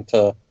pandering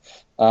to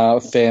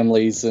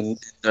families and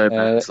young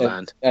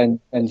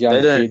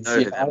kids.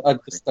 I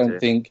just don't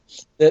think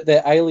that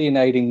they're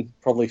alienating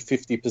probably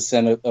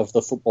 50% of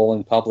the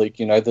footballing public.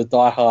 The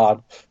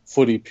diehard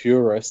footy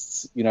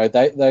purists.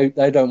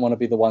 They don't want to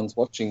be the ones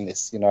watching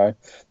this. The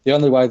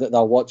only way that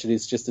they'll watch it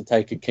is just to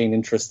take a keen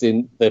interest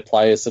in the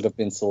players that have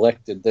been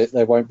selected.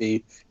 They won't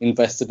be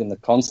invested in the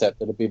concept.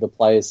 It'll be the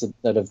players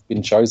that have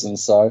been chosen.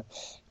 So,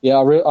 yeah,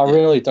 I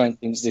really don't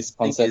think this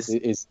concept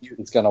is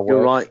going to work.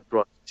 You're right.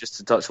 Just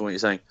to touch on what you're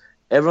saying.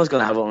 Everyone's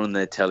going to have it on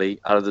their telly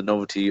out of the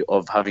novelty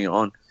of having it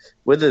on.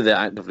 Whether they're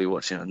actively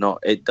watching it or not,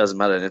 it doesn't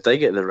matter. And if they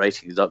get the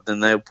ratings up, then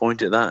they'll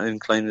point at that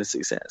and claim the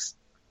success.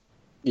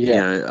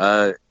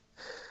 Yeah.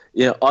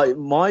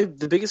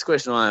 The biggest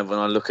question I have when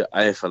I look at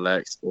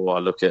AFLX or I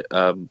look at,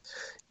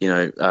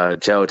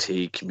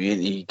 JLT,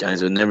 community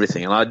games and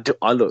everything, and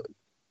I look,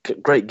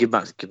 great give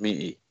back to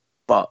community.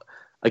 But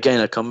again,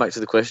 I come back to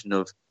the question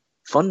of,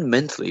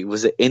 fundamentally,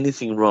 was there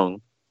anything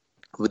wrong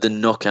with the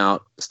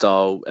knockout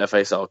style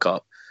FA Style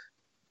Cup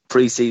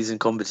pre-season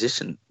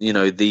competition,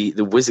 the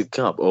Wizard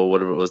Cup or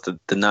whatever it was, the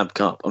NAB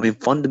Cup? I mean,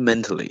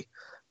 fundamentally,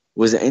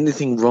 was there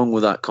anything wrong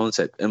with that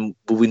concept? And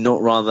would we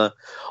not rather,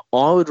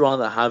 I would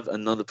rather have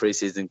another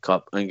pre-season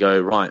cup and go,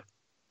 right,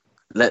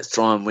 let's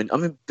try and win. I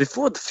mean,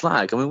 before the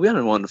flag, we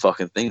haven't won the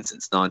fucking thing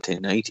since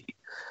 1980.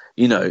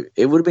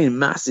 It would have been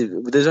massive.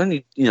 There's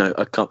only,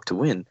 a cup to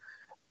win.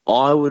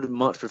 I would have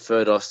much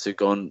preferred us to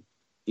gone,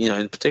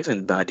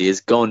 particularly in the bad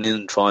years, gone in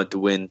and tried to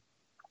win,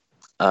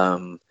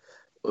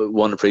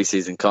 won a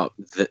pre-season cup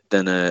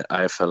than a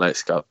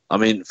AFLX Cup. I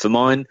mean, for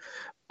mine,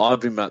 I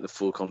bring back the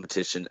full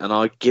competition and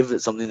I give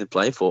it something to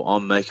play for. I'll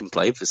make them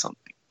play for something.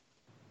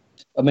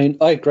 I mean,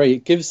 I agree.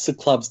 It gives the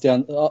clubs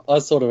down. I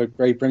sort of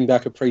agree. Bring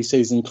back a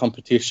pre-season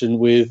competition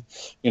with,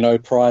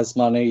 prize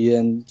money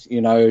and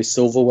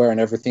silverware and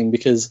everything,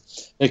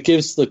 because it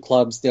gives the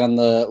clubs down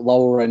the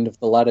lower end of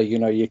the ladder.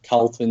 Your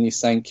Carlton, your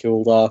St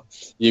Kilda,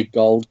 your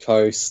Gold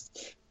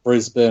Coast,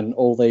 Brisbane,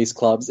 all these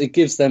clubs. It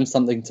gives them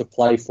something to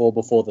play for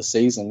before the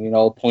season.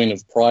 A point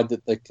of pride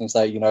that they can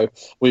say,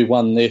 we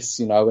won this.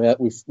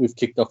 We've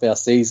kicked off our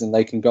season.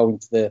 They can go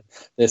into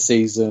their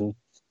season,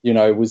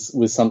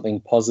 with something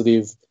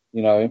positive.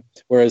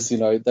 Whereas,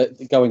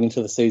 going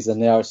into the season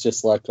now, it's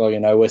just like,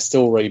 we're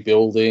still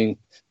rebuilding,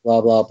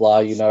 blah, blah, blah,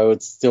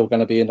 it's still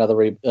going to be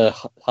another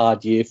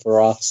hard year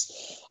for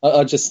us.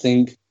 I just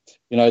think,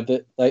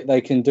 that they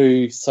can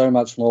do so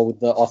much more with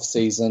the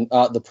off-season,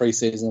 the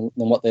pre-season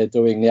than what they're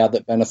doing now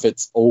that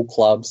benefits all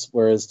clubs,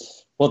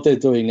 whereas what they're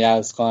doing now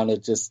is kind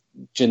of just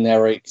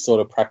generic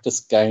sort of practice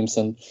games.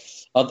 And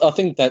I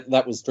think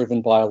that was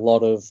driven by a lot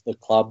of the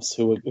clubs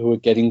who were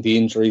getting the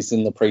injuries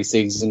in the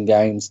pre-season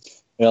games.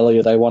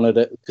 Earlier, they wanted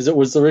it because it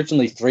was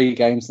originally 3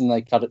 games and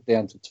they cut it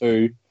down to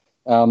 2.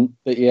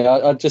 But yeah,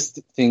 I just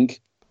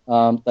think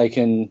they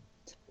can,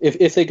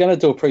 if they're going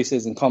to do a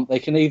preseason comp, they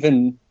can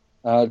even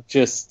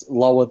just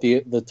lower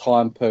the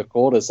time per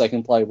quarters. They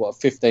can play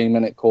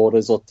 15-minute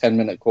quarters or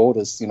 10-minute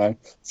quarters.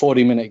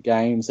 40-minute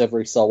games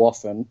every so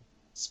often,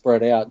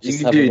 spread out. You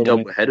can do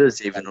double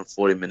headers even on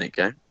 40-minute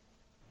game.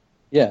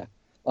 Yeah,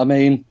 I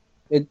mean,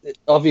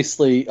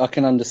 obviously I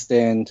can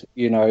understand.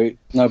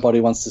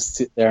 Nobody wants to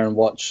sit there and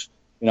watch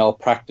a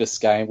practice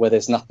game where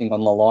there's nothing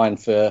on the line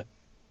for,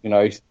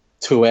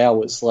 2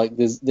 hours. Like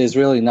there's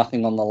really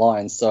nothing on the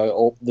line.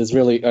 So there's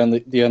really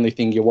the only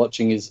thing you're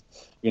watching is,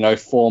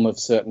 form of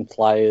certain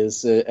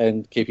players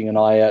and keeping an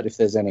eye out if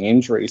there's any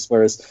injuries.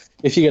 Whereas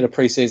if you get a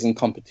preseason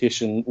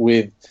competition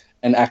with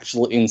an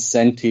actual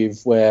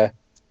incentive where,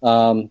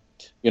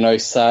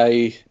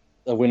 say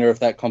the winner of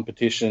that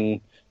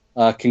competition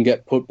can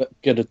get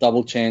a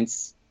double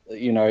chance,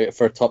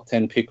 for a top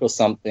 10 pick or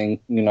something,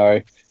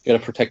 get a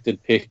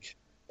protected pick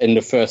in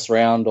the first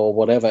round or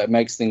whatever, it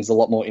makes things a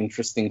lot more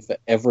interesting for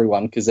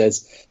everyone because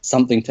there's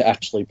something to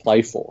actually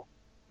play for.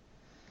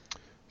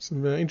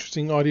 Some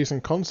interesting ideas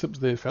and concepts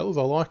there, fellas.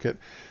 I like it.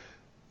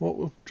 Well,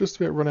 we've just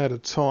about run out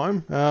of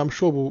time. I'm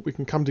sure we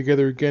can come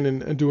together again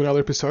and do another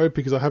episode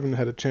because I haven't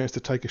had a chance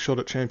to take a shot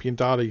at Champion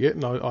Data yet,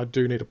 and I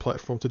do need a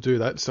platform to do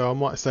that, so I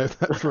might save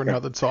that for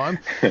another time.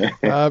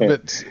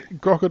 But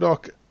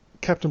Grokodoc,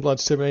 Captain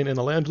Blood 17 and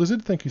the Lounge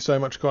Lizard, thank you so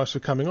much, guys, for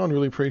coming on.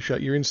 Really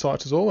appreciate your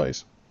insights as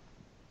always.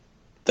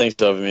 Thanks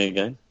for having me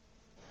again.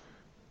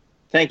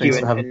 Thank you.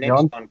 And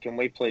next time, can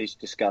we please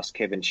discuss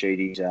Kevin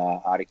Sheedy's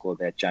article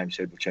about James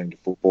Hird returning to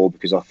football?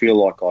 Because I feel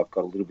like I've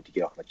got a little bit to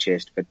get off my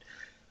chest, but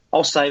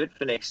I'll save it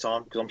for next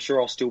time because I'm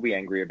sure I'll still be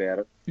angry about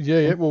it.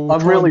 Yeah. Well,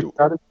 I'm really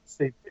proud of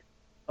you.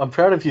 I'm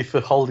proud of you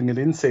for holding it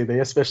in, CB,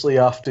 especially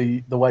after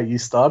the way you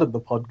started the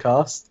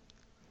podcast.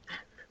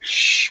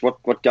 Shh,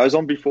 what goes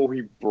on before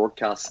we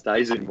broadcast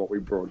stays in what we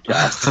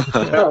broadcast.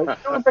 No,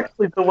 it was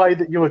actually the way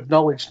that you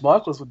acknowledged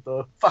Michael's with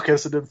the fuck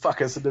Essendon, fuck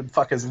Essendon,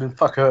 fuck Essendon,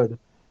 fuck Herd.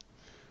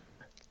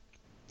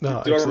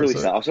 No, Did I really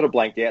say? I sort of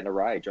blanked out in a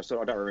rage. I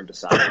don't remember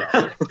saying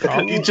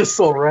that. You just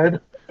saw red.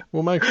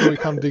 We'll make sure we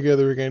come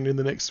together again in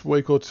the next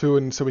week or two,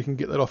 and so we can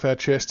get that off our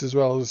chest, as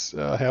well as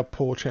how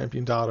poor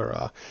champion data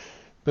are.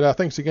 But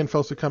thanks again,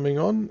 fellas, for coming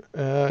on.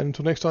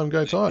 Until next time,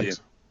 go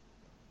Tigers.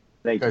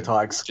 Thank you. Go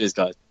Tigers. Cheers,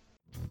 guys.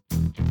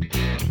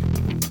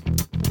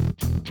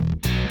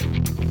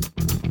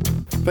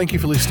 Thank you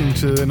for listening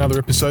to another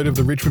episode of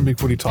the Richmond Big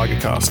Footy Tiger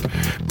Cast.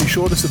 Be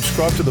sure to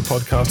subscribe to the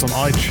podcast on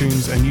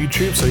iTunes and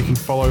YouTube so you can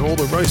follow all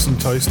the roast and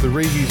toast, the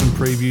reviews and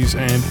previews,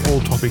 and all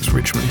topics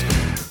Richmond.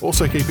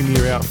 Also keep an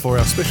ear out for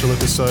our special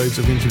episodes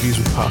of interviews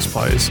with past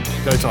players.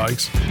 Go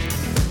Tigers.